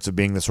appearance of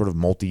being the sort of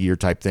multi-year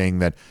type thing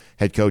that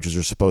head coaches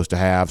are supposed to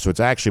have. So it's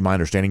actually, my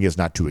understanding is,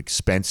 not too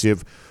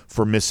expensive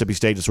for Mississippi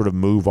State to sort of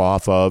move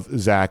off of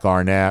Zach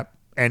Arnett.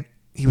 And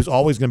he was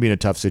always going to be in a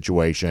tough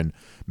situation.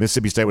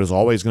 Mississippi State was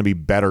always going to be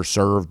better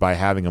served by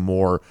having a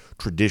more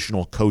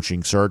traditional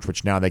coaching search,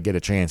 which now they get a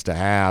chance to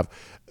have.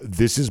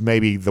 This is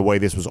maybe the way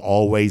this was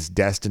always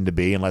destined to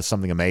be, unless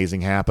something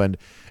amazing happened.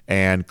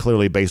 And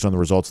clearly, based on the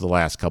results of the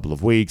last couple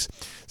of weeks,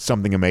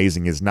 something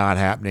amazing is not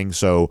happening.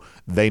 So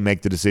they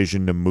make the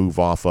decision to move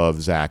off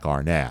of Zach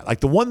Arnett.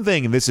 Like, the one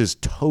thing, and this is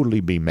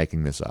totally me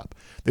making this up,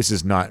 this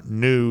is not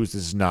news,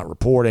 this is not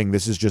reporting,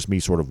 this is just me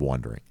sort of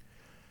wondering.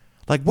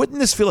 Like, wouldn't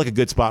this feel like a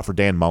good spot for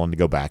Dan Mullen to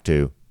go back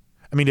to?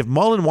 I mean, if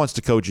Mullen wants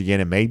to coach again,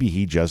 and maybe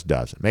he just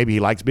doesn't. Maybe he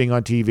likes being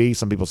on TV.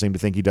 Some people seem to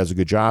think he does a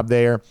good job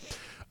there.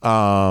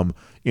 I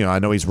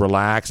know he's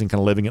relaxed and kind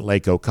of living at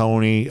Lake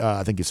Oconee.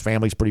 I think his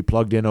family's pretty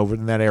plugged in over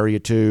in that area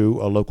too,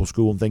 a local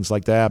school and things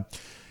like that.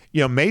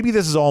 Maybe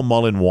this is all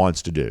Mullen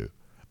wants to do.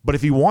 But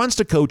if he wants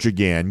to coach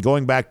again,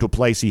 going back to a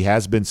place he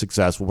has been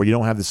successful, where you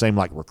don't have the same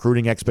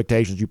recruiting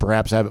expectations you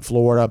perhaps have at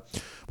Florida,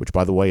 which,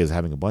 by the way, is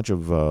having a bunch of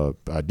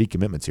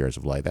decommitments here as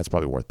of late. That's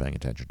probably worth paying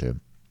attention to.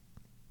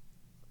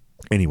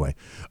 Anyway,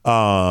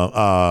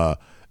 don't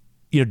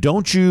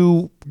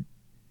you?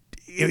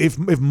 If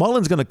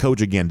Mullen's going to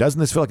coach again, doesn't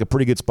this feel like a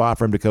pretty good spot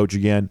for him to coach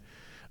again?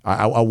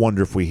 I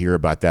wonder if we hear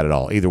about that at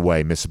all. Either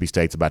way, Mississippi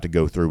State's about to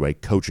go through a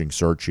coaching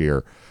search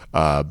here,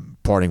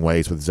 parting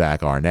ways with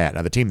Zach Arnett.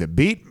 Now, the team that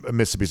beat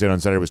Mississippi State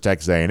on Saturday was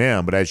Texas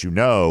A&M, but as you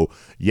know,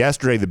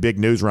 yesterday the big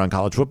news around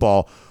college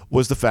football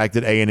was the fact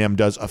that A&M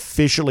does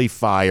officially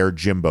fire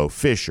Jimbo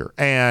Fisher.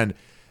 And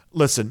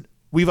listen,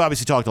 we've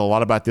obviously talked a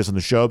lot about this on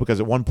the show because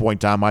at one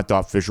point in time I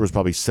thought Fisher was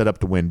probably set up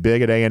to win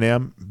big at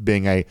A&M,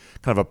 being a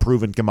kind of a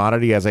proven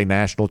commodity as a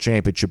national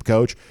championship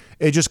coach.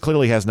 It just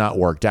clearly has not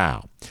worked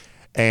out.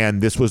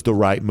 And this was the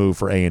right move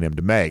for A&M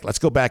to make. Let's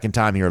go back in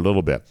time here a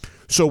little bit.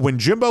 So when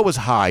Jimbo was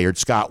hired,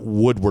 Scott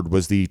Woodward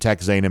was the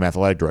Texas A&M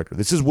athletic director.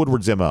 This is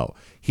Woodward's MO.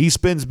 He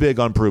spends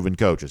big on proven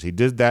coaches. He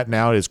did that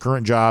now at his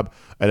current job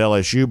at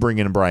LSU,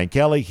 bringing in Brian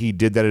Kelly. He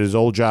did that at his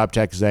old job,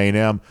 Texas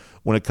A&M,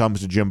 when it comes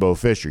to Jimbo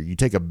Fisher. You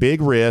take a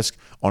big risk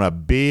on a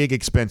big,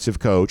 expensive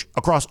coach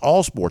across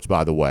all sports,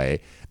 by the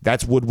way.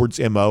 That's Woodward's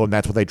MO, and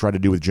that's what they try to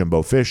do with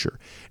Jimbo Fisher.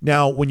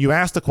 Now, when you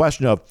ask the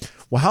question of,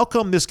 well, how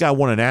come this guy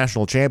won a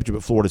national championship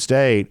at Florida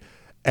State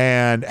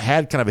and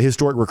had kind of a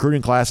historic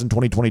recruiting class in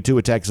 2022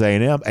 at Texas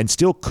A&M and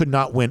still could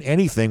not win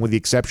anything with the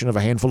exception of a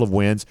handful of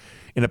wins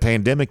in a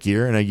pandemic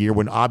year, in a year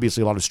when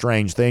obviously a lot of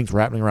strange things were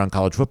happening around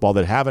college football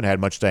that haven't had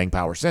much staying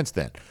power since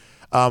then?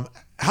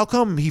 How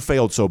come he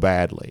failed so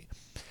badly?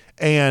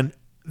 And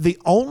the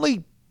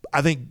only,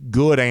 I think,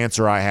 good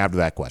answer I have to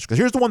that question, because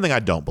here's the one thing I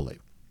don't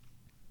believe.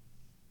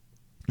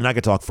 And I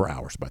could talk for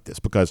hours about this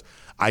because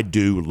I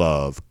do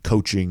love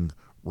coaching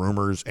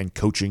rumors and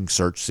coaching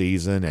search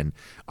season, and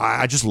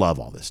I just love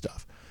all this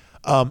stuff.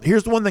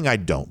 Here's the one thing I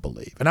don't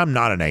believe, and I'm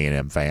not an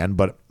A&M fan,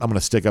 but I'm going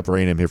to stick up for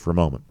A&M here for a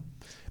moment.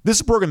 This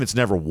is a program that's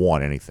never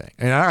won anything,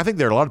 and I think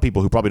there are a lot of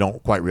people who probably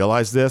don't quite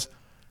realize this.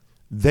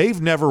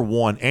 They've never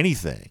won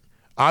anything.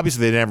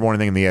 Obviously, they never won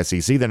anything in the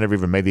SEC. They never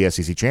even made the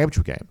SEC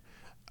championship game.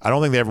 I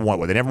don't think they ever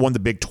won. They never won the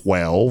Big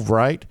 12,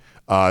 right?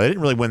 They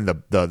didn't really win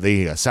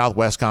the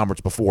Southwest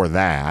Conference before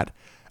that.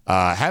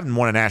 Haven't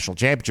won a national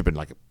championship in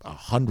like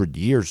 100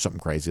 years, something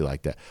crazy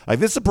like that. Like,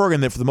 this is a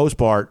program that, for the most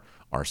part,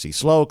 R.C.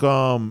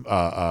 Slocum,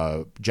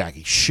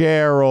 Jackie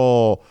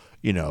Sherrill,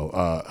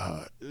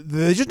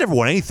 they just never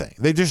won anything.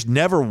 They just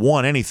never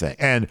won anything.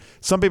 And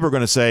some people are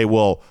going to say,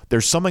 well,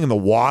 there's something in the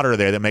water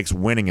there that makes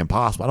winning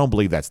impossible. I don't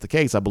believe that's the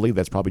case. I believe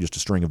that's probably just a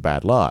string of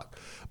bad luck.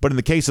 But in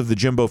the case of the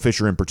Jimbo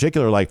Fisher in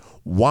particular, like,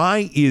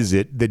 why is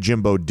it that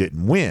Jimbo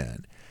didn't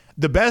win?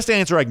 The best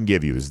answer I can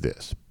give you is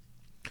this,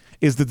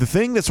 is that the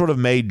thing that sort of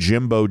made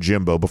Jimbo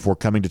before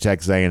coming to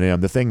Texas A&M,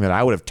 the thing that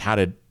I would have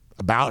touted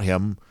about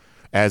him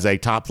as a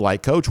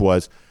top-flight coach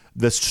was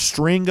the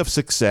string of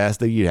success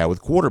that you had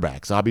with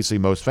quarterbacks. Obviously,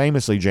 most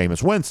famously,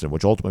 Jameis Winston,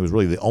 which ultimately was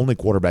really the only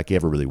quarterback he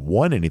ever really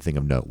won anything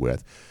of note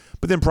with.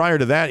 But then prior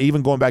to that,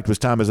 even going back to his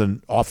time as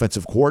an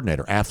offensive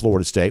coordinator at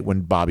Florida State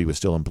when Bobby was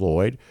still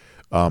employed,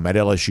 at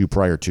LSU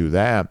prior to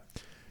that,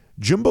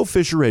 Jimbo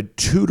Fisher had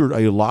tutored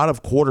a lot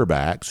of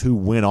quarterbacks who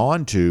went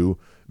on to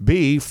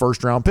be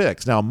first-round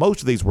picks. Now, most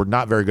of these were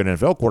not very good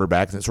NFL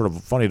quarterbacks, and it's sort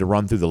of funny to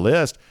run through the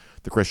list,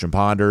 the Christian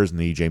Ponders and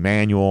the E.J.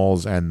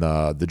 Manuels and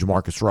the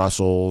Jamarcus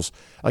Russells.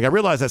 Like, I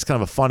realize that's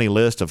kind of a funny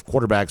list of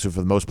quarterbacks who, for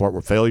the most part,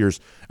 were failures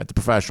at the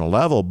professional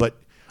level, but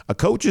a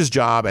coach's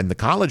job and the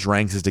college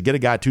ranks is to get a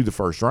guy to the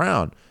first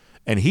round,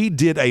 and he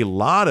did a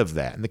lot of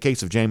that. In the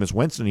case of Jameis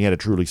Winston, he had a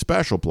truly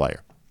special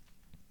player.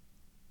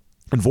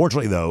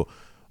 Unfortunately, though,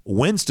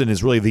 Winston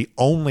is really the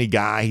only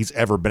guy he's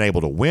ever been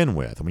able to win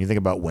with. When you think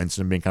about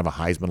Winston being kind of a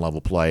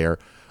Heisman-level player,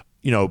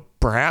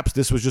 perhaps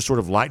this was just sort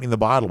of lightning the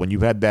bottle when you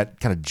had that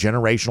kind of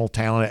generational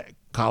talent at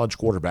college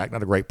quarterback,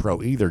 not a great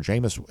pro either.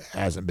 Jameis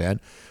hasn't been,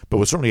 but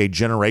was certainly a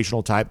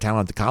generational type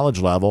talent at the college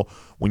level.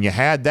 When you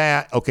had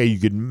that, okay, you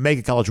could make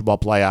a college football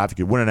playoff, you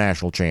could win a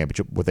national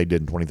championship, what they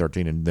did in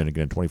 2013 and then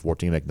again in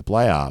 2014 making the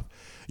playoff.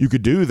 You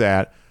could do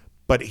that,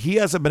 but he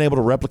hasn't been able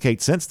to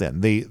replicate since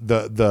then.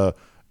 The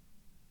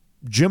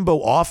Jimbo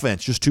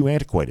offense just too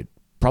antiquated,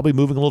 probably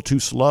moving a little too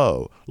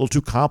slow, a little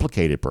too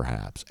complicated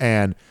perhaps.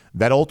 And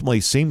that ultimately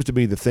seems to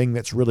be the thing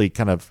that's really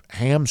kind of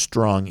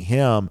hamstrung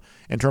him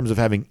in terms of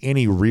having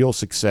any real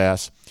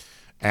success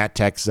at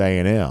Texas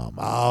A&M.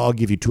 I'll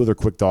give you two other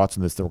quick thoughts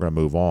on this, then we're going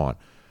to move on.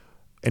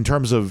 In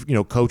terms of,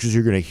 coaches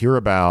you're going to hear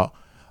about,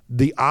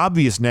 the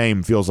obvious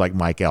name feels like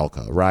Mike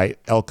Elko, right?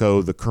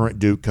 Elko, the current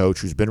Duke coach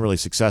who's been really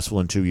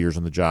successful in 2 years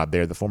on the job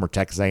there, the former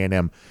Texas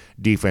A&M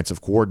defensive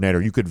coordinator.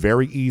 You could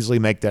very easily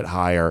make that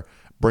hire,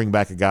 bring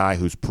back a guy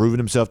who's proven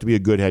himself to be a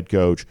good head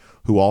coach,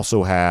 who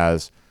also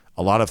has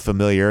a lot of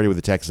familiarity with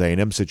the Texas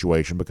A&M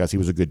situation because he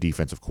was a good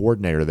defensive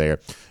coordinator there.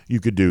 You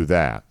could do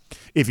that.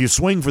 If you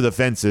swing for the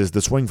fences,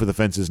 the swing for the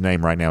fences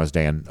name right now is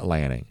Dan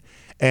Lanning.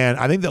 And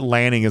I think that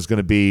Lanning is going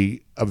to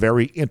be a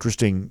very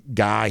interesting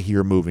guy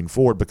here moving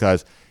forward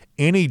because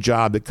any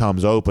job that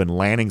comes open,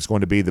 Lanning's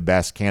going to be the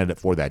best candidate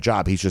for that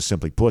job. He's just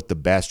simply put the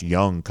best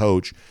young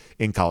coach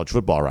in college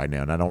football right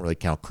now. And I don't really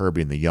count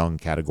Kirby in the young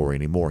category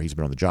anymore. He's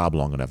been on the job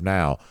long enough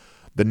now.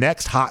 The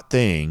next hot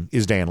thing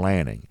is Dan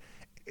Lanning.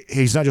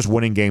 He's not just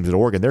winning games at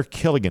Oregon. They're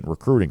killing it in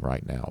recruiting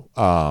right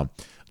now.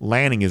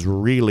 Lanning is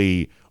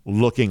really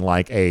looking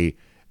like a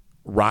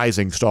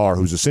rising star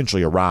who's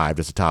essentially arrived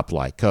as a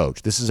top-flight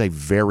coach. This is a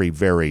very,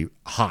 very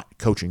hot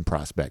coaching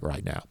prospect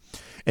right now.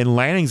 And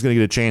Lanning's going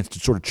to get a chance to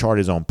sort of chart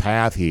his own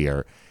path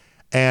here.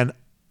 And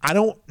I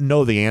don't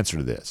know the answer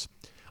to this.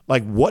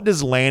 Like, what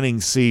does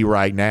Lanning see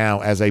right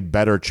now as a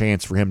better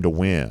chance for him to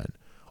win?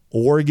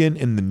 Oregon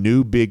in the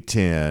new Big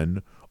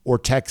Ten or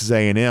Texas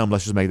A&M,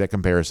 let's just make that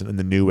comparison, in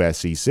the new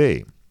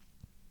SEC?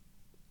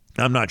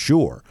 I'm not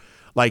sure.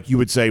 Like, you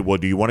would say, well,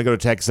 do you want to go to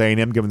Texas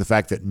A&M given the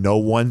fact that no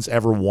one's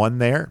ever won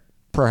there?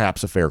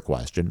 Perhaps a fair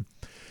question.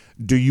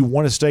 Do you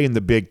want to stay in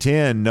the Big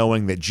Ten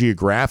knowing that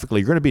geographically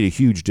you're going to be at a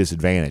huge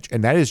disadvantage?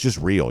 And that is just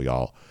real,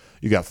 y'all.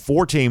 You got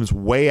 4 teams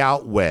way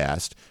out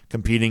west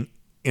competing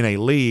in a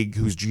league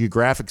whose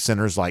geographic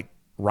center is like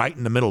right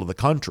in the middle of the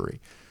country.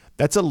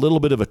 That's a little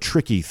bit of a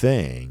tricky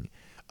thing.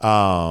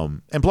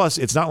 And plus,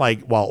 it's not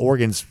like, while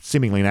Oregon's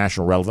seemingly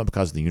national relevant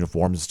because of the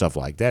uniforms and stuff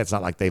like that, it's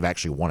not like they've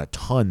actually won a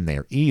ton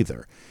there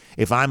either.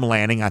 If I'm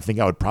Lanning, I think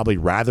I would probably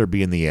rather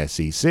be in the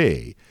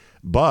SEC.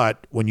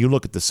 But when you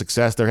look at the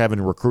success they're having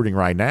in recruiting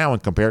right now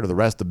and compare it to the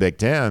rest of the Big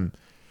Ten,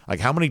 like,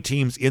 how many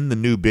teams in the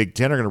new Big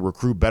Ten are going to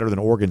recruit better than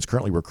Oregon's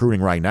currently recruiting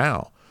right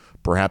now?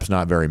 Perhaps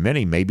not very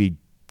many. Maybe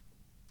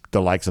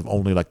the likes of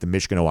only like the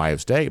Michigan, Ohio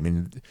State.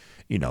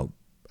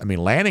 I mean,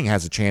 Lanning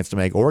has a chance to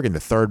make Oregon the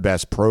third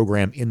best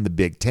program in the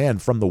Big Ten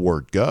from the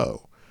word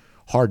go.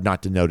 Hard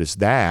not to notice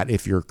that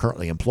if you're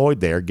currently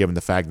employed there, given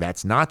the fact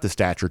that's not the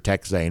stature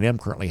Texas A&M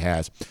currently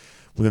has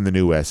within the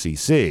new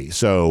SEC.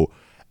 So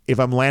if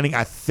I'm Lanning,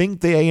 I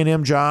think the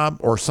A&M job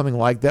or something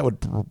like that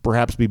would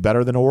perhaps be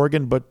better than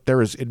Oregon, but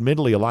there is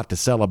admittedly a lot to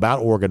sell about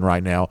Oregon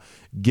right now,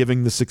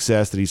 given the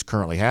success that he's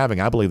currently having.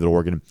 I believe that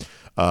Oregon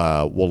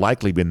will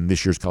likely be in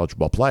this year's college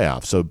football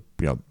playoff. So,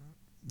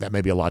 that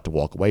may be a lot to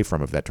walk away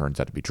from if that turns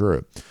out to be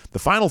true. The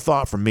final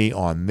thought from me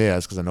on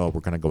this, because I know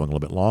we're kind of going a little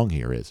bit long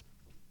here, is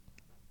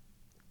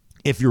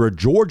if you're a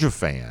Georgia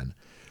fan,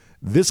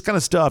 this kind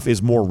of stuff is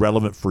more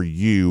relevant for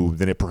you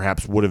than it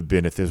perhaps would have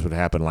been if this would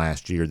happen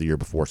last year, the year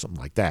before,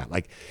 something like that.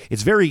 Like,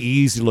 it's very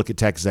easy to look at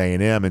Texas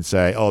A&M and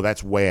say, oh,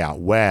 that's way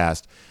out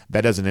west.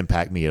 That doesn't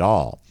impact me at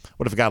all.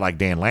 What if a guy like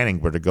Dan Lanning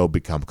were to go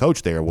become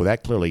coach there? Well,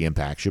 that clearly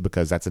impacts you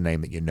because that's a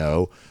name that you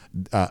know,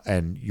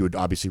 and you would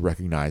obviously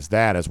recognize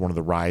that as one of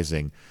the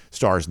rising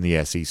stars in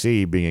the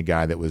SEC, being a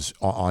guy that was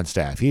on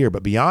staff here.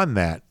 But beyond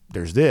that,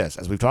 there's this.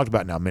 As we've talked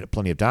about now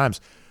plenty of times,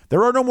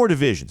 there are no more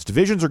divisions.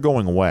 Divisions are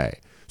going away.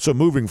 So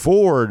moving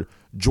forward,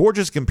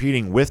 Georgia's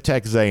competing with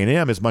Texas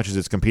A&M as much as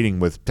it's competing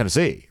with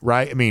Tennessee,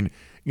 right? I mean,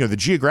 the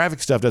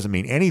geographic stuff doesn't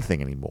mean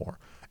anything anymore.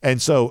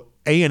 And so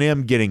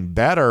A&M getting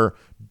better,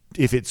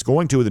 if it's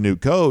going to with a new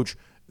coach,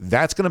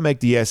 that's going to make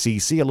the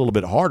SEC a little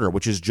bit harder,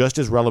 which is just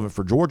as relevant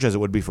for Georgia as it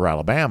would be for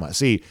Alabama.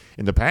 See,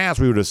 in the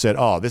past, we would have said,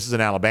 oh, this is an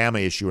Alabama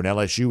issue, an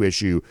LSU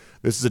issue.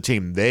 This is a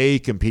team they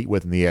compete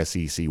with in the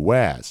SEC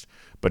West.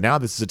 But now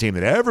this is a team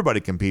that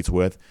everybody competes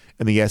with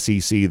in the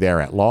SEC there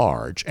at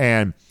large.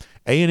 And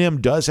A&M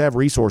does have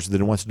resources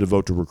that it wants to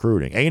devote to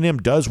recruiting. A&M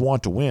does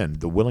want to win.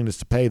 The willingness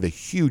to pay the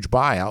huge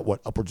buyout,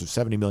 upwards of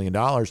 $70 million,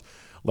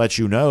 lets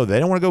you know they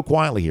don't want to go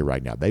quietly here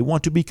right now. They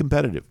want to be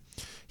competitive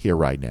here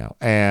right now.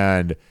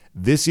 And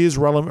this is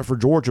relevant for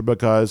Georgia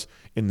because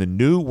in the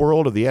new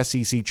world of the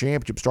SEC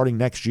championship starting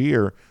next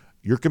year,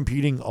 you're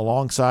competing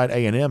alongside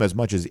A&M as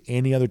much as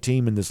any other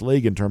team in this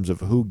league in terms of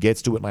who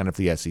gets to Atlanta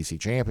for the SEC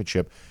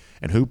championship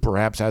and who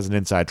perhaps has an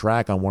inside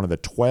track on one of the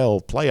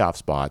 12 playoff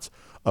spots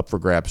up for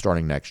grabs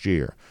starting next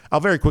year. I'll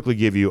very quickly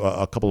give you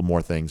a couple of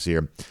more things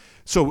here.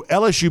 So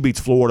LSU beats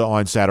Florida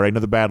on Saturday.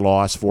 Another bad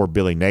loss for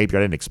Billy Napier.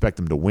 I didn't expect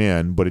them to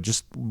win, but it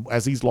just,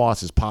 as these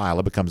losses pile,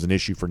 it becomes an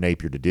issue for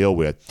Napier to deal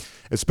with,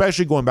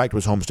 especially going back to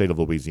his home state of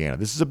Louisiana.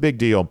 This is a big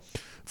deal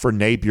for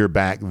Napier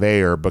back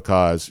there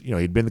because,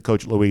 he'd been the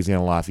coach at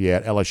Louisiana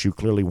Lafayette. LSU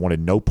clearly wanted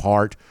no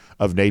part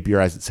of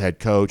Napier as its head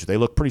coach. They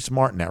look pretty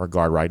smart in that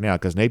regard right now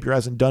because Napier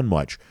hasn't done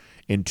much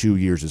in 2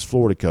 years as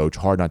Florida coach.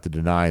 Hard not to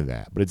deny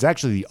that. But it's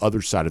actually the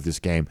other side of this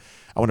game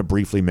I want to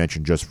briefly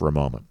mention just for a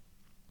moment.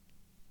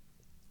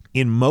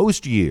 In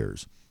most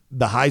years,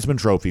 the Heisman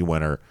Trophy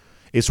winner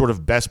is sort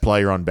of best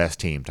player on best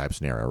team type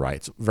scenario, right?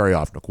 It's very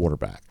often a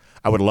quarterback.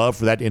 I would love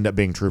for that to end up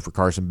being true for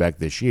Carson Beck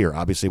this year.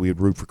 Obviously, we would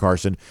root for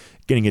Carson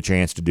getting a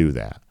chance to do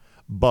that.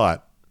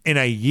 But in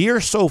a year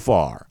so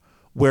far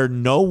where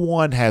no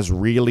one has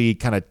really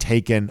kind of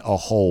taken a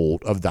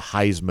hold of the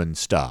Heisman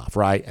stuff,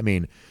 right? I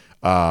mean,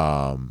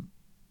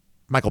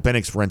 Michael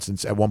Penix, for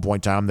instance, at one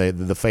point in time,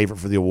 the favorite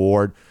for the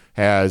award,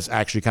 has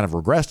actually kind of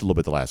regressed a little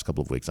bit the last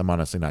couple of weeks. I'm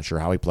honestly not sure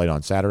how he played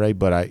on Saturday,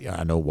 but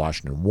I know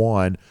Washington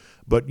won.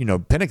 But,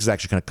 Penix has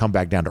actually kind of come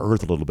back down to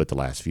earth a little bit the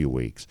last few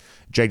weeks.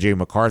 J.J.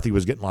 McCarthy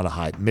was getting a lot of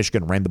hype.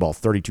 Michigan ran the ball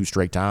 32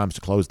 straight times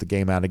to close the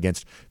game out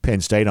against Penn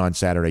State on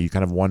Saturday. You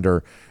kind of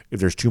wonder if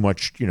there's too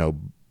much,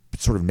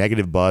 sort of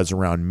negative buzz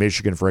around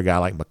Michigan for a guy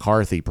like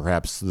McCarthy,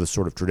 perhaps the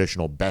sort of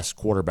traditional best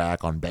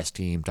quarterback on best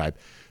team type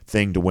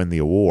thing to win the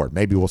award.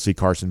 Maybe we'll see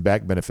Carson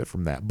Beck benefit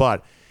from that.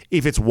 But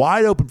if it's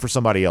wide open for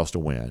somebody else to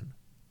win,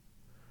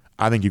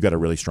 I think you've got to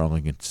really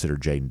strongly consider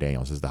Jaden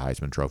Daniels as the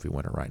Heisman Trophy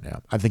winner right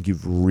now. I think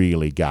you've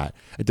really got,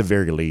 at the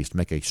very least,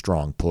 make a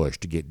strong push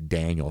to get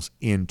Daniels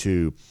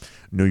into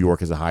New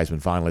York as a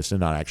Heisman finalist and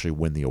not actually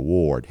win the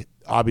award.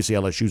 Obviously,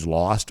 LSU's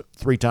lost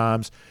 3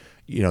 times.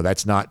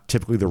 That's not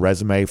typically the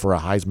resume for a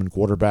Heisman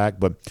quarterback,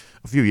 but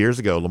a few years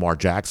ago, Lamar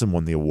Jackson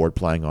won the award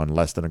playing on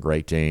less than a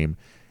great team.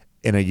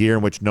 In a year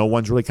in which no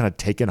one's really kind of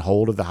taken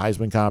hold of the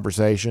Heisman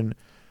conversation,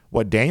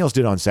 what Daniels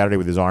did on Saturday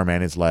with his arm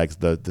and his legs,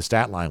 the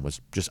stat line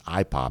was just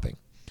eye-popping.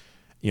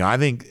 I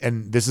think,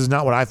 and this is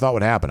not what I thought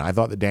would happen. I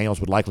thought that Daniels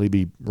would likely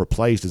be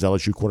replaced as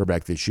LSU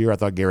quarterback this year. I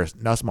thought Garrett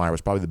Nussmeier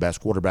was probably the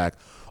best quarterback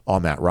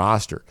on that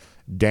roster.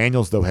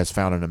 Daniels, though, has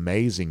found an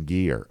amazing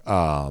gear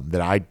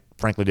that I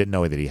frankly didn't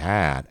know that he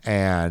had.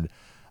 And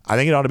I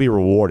think it ought to be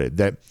rewarded.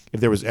 That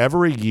if there was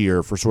ever a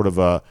year for sort of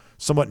a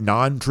somewhat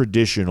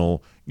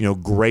non-traditional,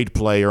 great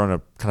player on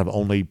a kind of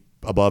only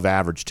above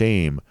average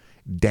team,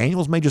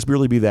 Daniels may just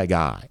really be that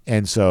guy.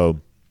 And so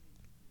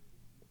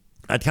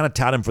I'd kind of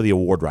tout him for the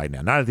award right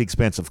now. Not at the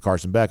expense of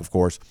Carson Beck, of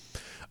course.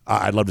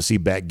 I'd love to see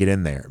Beck get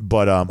in there.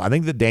 But I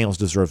think that Daniels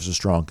deserves a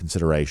strong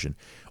consideration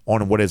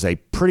on what is a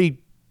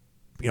pretty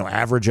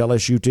average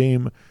LSU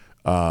team.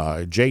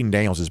 Jaden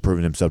Daniels has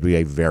proven himself to be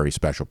a very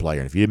special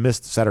player. And if you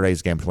missed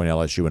Saturday's game between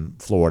LSU and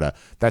Florida,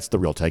 that's the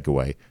real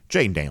takeaway.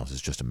 Jaden Daniels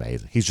is just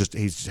amazing.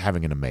 He's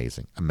having an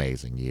amazing,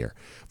 amazing year.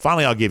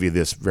 Finally, I'll give you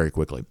this very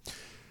quickly.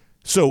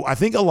 So I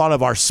think a lot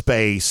of our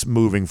space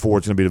moving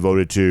forward is going to be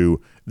devoted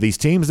to these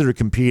teams that are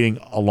competing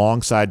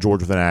alongside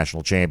Georgia for the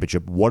national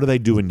championship. What are they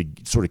doing to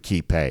sort of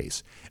keep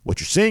pace?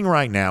 What you're seeing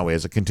right now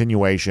is a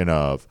continuation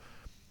of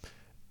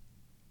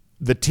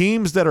the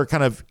teams that are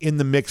kind of in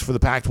the mix for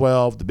the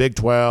Pac-12, the Big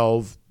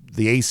 12,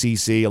 the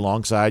ACC,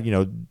 alongside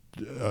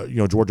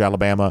Georgia,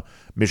 Alabama,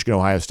 Michigan,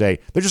 Ohio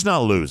State. They're just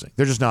not losing.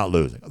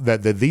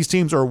 These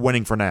teams are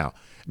winning for now.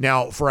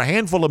 Now, for a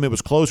handful of them, it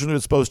was closer than it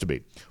was supposed to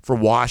be. For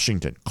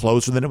Washington,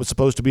 closer than it was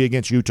supposed to be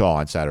against Utah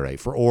on Saturday.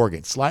 For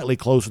Oregon, slightly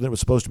closer than it was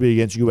supposed to be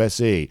against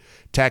USC.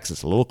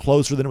 Texas, a little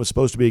closer than it was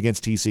supposed to be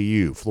against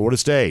TCU. Florida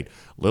State,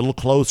 a little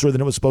closer than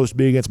it was supposed to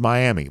be against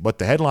Miami. But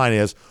the headline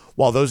is,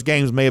 while those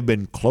games may have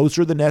been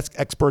closer than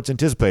experts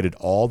anticipated,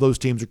 all those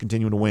teams are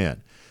continuing to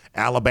win.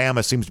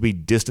 Alabama seems to be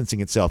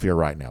distancing itself here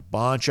right now.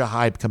 Bunch of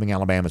hype coming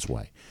Alabama's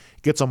way.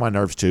 Gets on my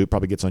nerves too,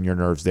 probably gets on your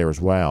nerves there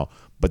as well.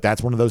 But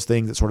that's one of those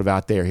things that's sort of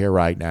out there here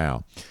right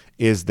now,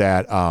 is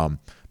that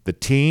the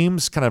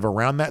teams kind of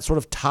around that sort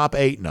of top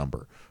 8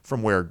 number,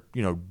 from where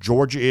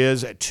Georgia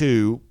is at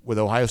 2 with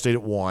Ohio State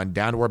at 1,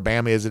 down to where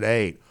Bama is at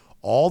 8.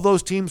 All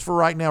those teams for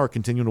right now are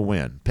continuing to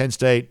win. Penn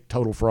State,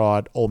 total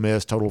fraud. Ole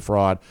Miss, total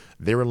fraud.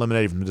 They're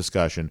eliminated from the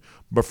discussion.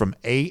 But from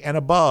 8 and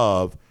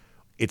above,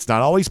 it's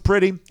not always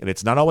pretty and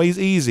it's not always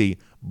easy,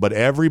 but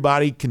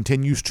everybody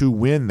continues to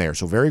win there.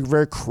 So very,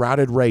 very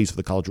crowded race for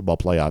the college football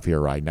playoff here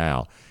right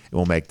now. And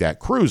we'll make that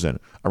cruising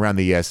around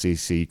the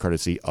SEC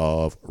courtesy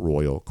of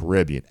Royal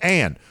Caribbean.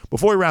 And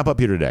before we wrap up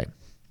here today,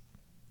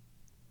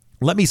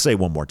 let me say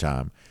one more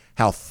time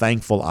how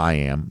thankful I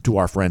am to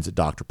our friends at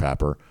Dr.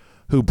 Pepper,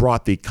 who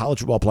brought the College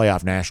Football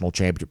Playoff National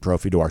Championship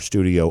Trophy to our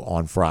studio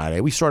on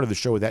Friday. We started the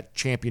show with that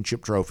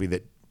championship trophy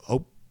that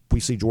hope we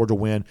see Georgia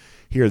win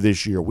here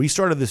this year. We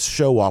started this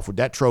show off with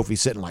that trophy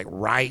sitting like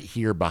right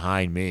here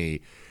behind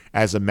me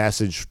as a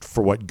message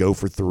for what Go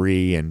for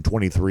 3 and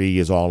 23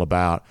 is all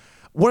about.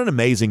 What an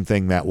amazing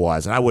thing that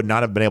was. And I would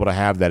not have been able to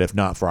have that if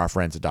not for our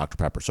friends at Dr.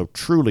 Pepper. So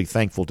truly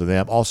thankful to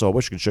them. Also, I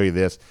wish I could show you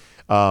this.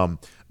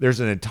 There's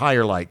an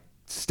entire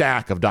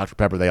stack of Dr.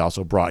 Pepper they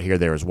also brought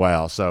there as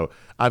well. So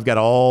I've got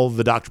all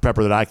the Dr.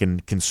 Pepper that I can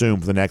consume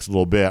for the next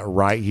little bit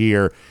right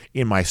here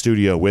in my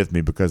studio with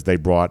me, because they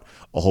brought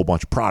a whole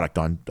bunch of product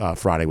on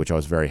Friday, which I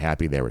was very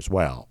happy there as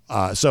well.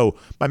 So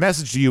my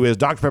message to you is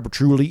Dr. Pepper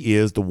truly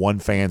is the one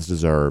fans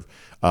deserve.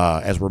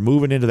 As we're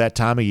moving into that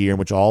time of year in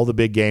which all the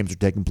big games are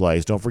taking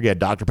place, don't forget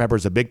Dr. Pepper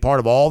is a big part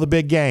of all the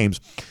big games,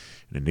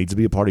 and it needs to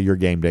be a part of your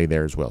game day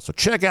there as well. So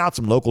check out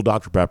some local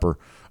Dr. Pepper.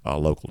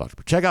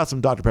 Check out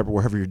some Dr. Pepper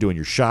wherever you're doing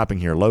your shopping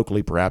here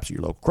locally, perhaps at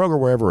your local Kroger,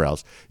 wherever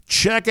else.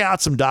 Check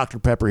out some Dr.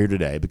 Pepper here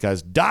today,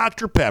 because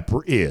Dr.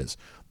 Pepper is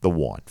the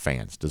one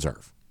fans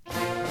deserve.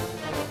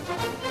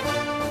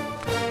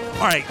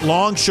 All right,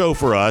 long show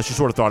for us. You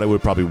sort of thought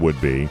it probably would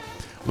be.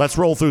 Let's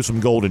roll through some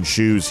golden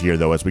shoes here,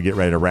 though, as we get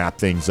ready to wrap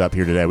things up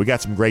here today. We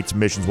got some great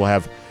submissions we'll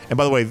have. And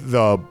by the way,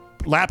 the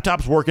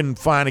laptop's working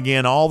fine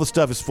again. All the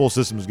stuff is full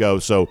systems go.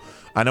 So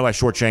I know I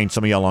shortchanged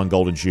some of y'all on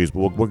golden shoes,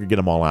 but we're going to get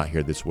them all out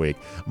here this week.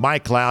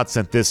 Mike Cloud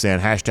sent this in,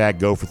 hashtag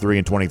go for 3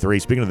 in 23.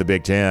 Speaking of the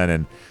Big Ten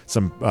and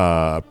some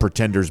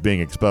pretenders being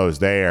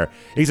exposed there.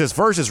 He says,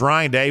 first is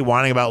Ryan Day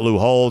whining about Lou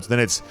Holtz. Then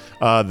it's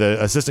the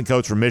assistant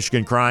coach from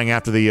Michigan crying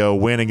after the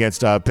win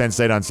against Penn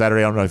State on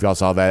Saturday. I don't know if y'all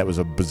saw that. It was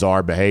a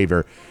bizarre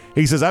behavior.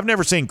 He says, I've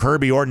never seen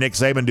Kirby or Nick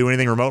Saban do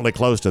anything remotely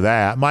close to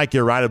that. Mike,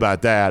 you're right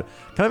about that.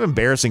 Kind of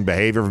embarrassing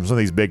behavior from some of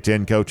these Big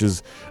Ten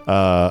coaches.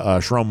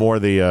 Sherrone Moore,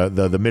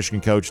 the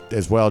Michigan coach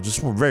as well. Just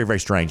very, very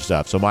strange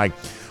stuff. So, Mike,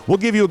 we'll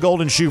give you a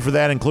golden shoe for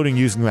that, including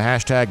using the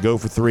hashtag go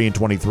for 3 in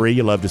 23.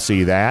 You love to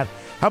see that.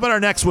 How about our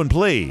next one,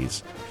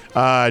 please?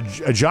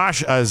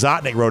 Josh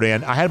Zotnik wrote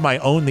in, I had my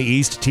Own the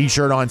East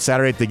t-shirt on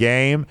Saturday at the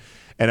game,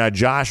 and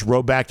Josh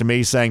wrote back to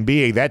me saying,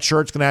 B.A., that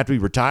shirt's going to have to be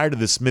retired to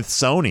the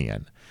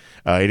Smithsonian.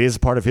 It is a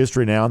part of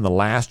history now, in the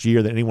last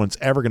year that anyone's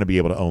ever going to be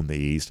able to own the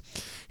East.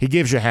 He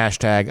gives you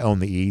hashtag own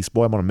the East.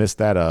 Boy, I'm going to miss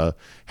that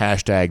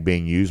hashtag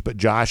being used. But,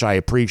 Josh, I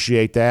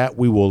appreciate that.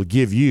 We will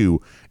give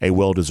you a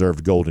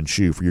well-deserved golden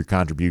shoe for your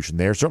contribution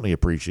there. Certainly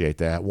appreciate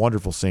that.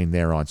 Wonderful scene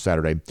there on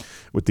Saturday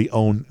with the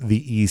Own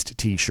the East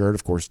t-shirt.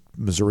 Of course,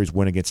 Missouri's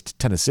win against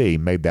Tennessee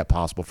made that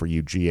possible for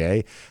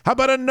UGA. How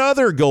about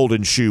another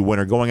golden shoe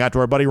winner going out to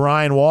our buddy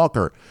Ryan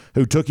Walker,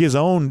 who took his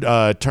own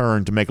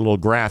turn to make a little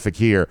graphic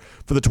here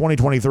for the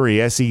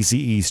 2023 SEC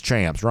East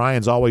champs.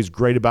 Ryan's always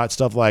great about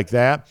stuff like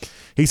that.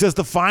 He says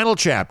the final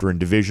chapter in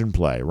division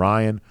play.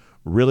 Ryan,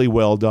 really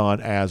well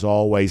done as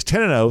always.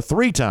 10-0,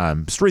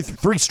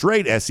 three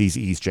straight SEC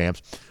East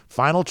champs.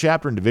 Final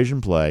chapter in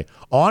division play.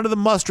 On to the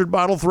mustard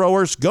bottle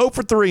throwers. Go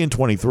for 3 in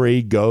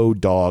 23. Go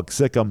dog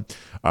sick 'em.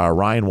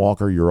 Ryan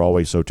Walker, you're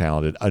always so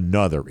talented.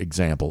 Another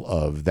example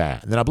of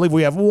that. And then I believe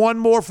we have one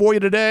more for you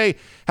today.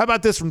 How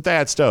about this from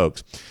Thad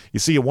Stokes? You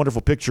see a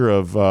wonderful picture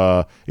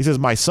of, he says,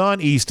 my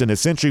son Easton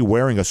essentially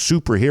wearing a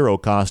superhero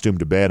costume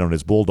to bed on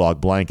his Bulldog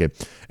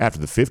blanket after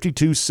the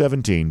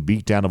 52-17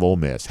 beatdown of Ole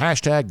Miss.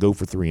 Hashtag go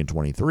for 3 in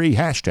 23.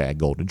 Hashtag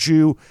golden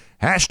shoe.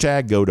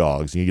 Hashtag go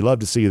dogs. You love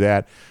to see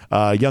that.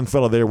 Young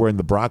fella there wearing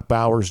the Brock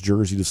Bowers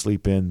jersey to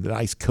sleep in. The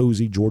nice,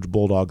 cozy Georgia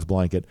Bulldogs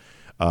blanket.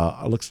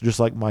 Looks just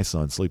like my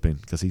son sleeping,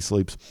 because he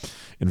sleeps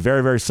in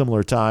very, very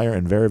similar attire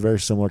and very, very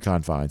similar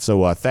confines.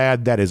 So,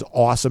 Thad, that is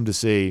awesome to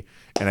see,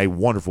 and a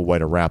wonderful way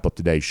to wrap up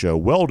today's show.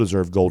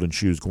 Well-deserved golden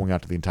shoes going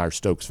out to the entire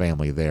Stokes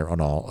family there on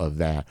all of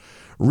that.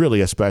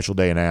 Really a special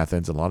day in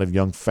Athens, and a lot of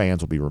young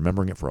fans will be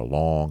remembering it for a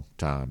long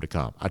time to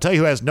come. I tell you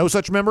who has no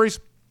such memories?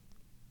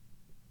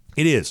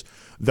 It is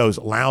those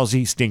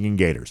lousy, stinking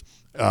Gators.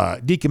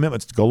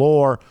 Decommitments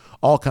galore,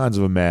 all kinds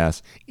of a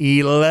mess.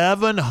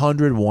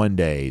 1,101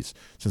 days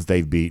since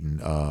they've beaten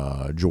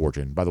Georgia.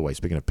 And by the way,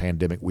 speaking of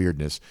pandemic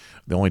weirdness,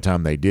 the only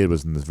time they did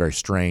was in this very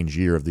strange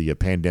year of the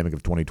pandemic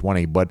of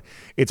 2020. But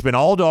it's been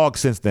all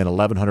dogs since then,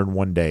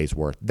 1,101 days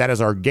worth. That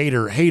is our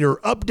Gator Hater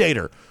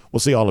Updater.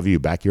 We'll see all of you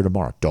back here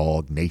tomorrow.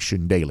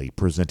 DawgNation Daily,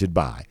 presented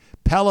by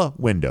Pella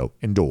Window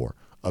and Door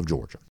of Georgia.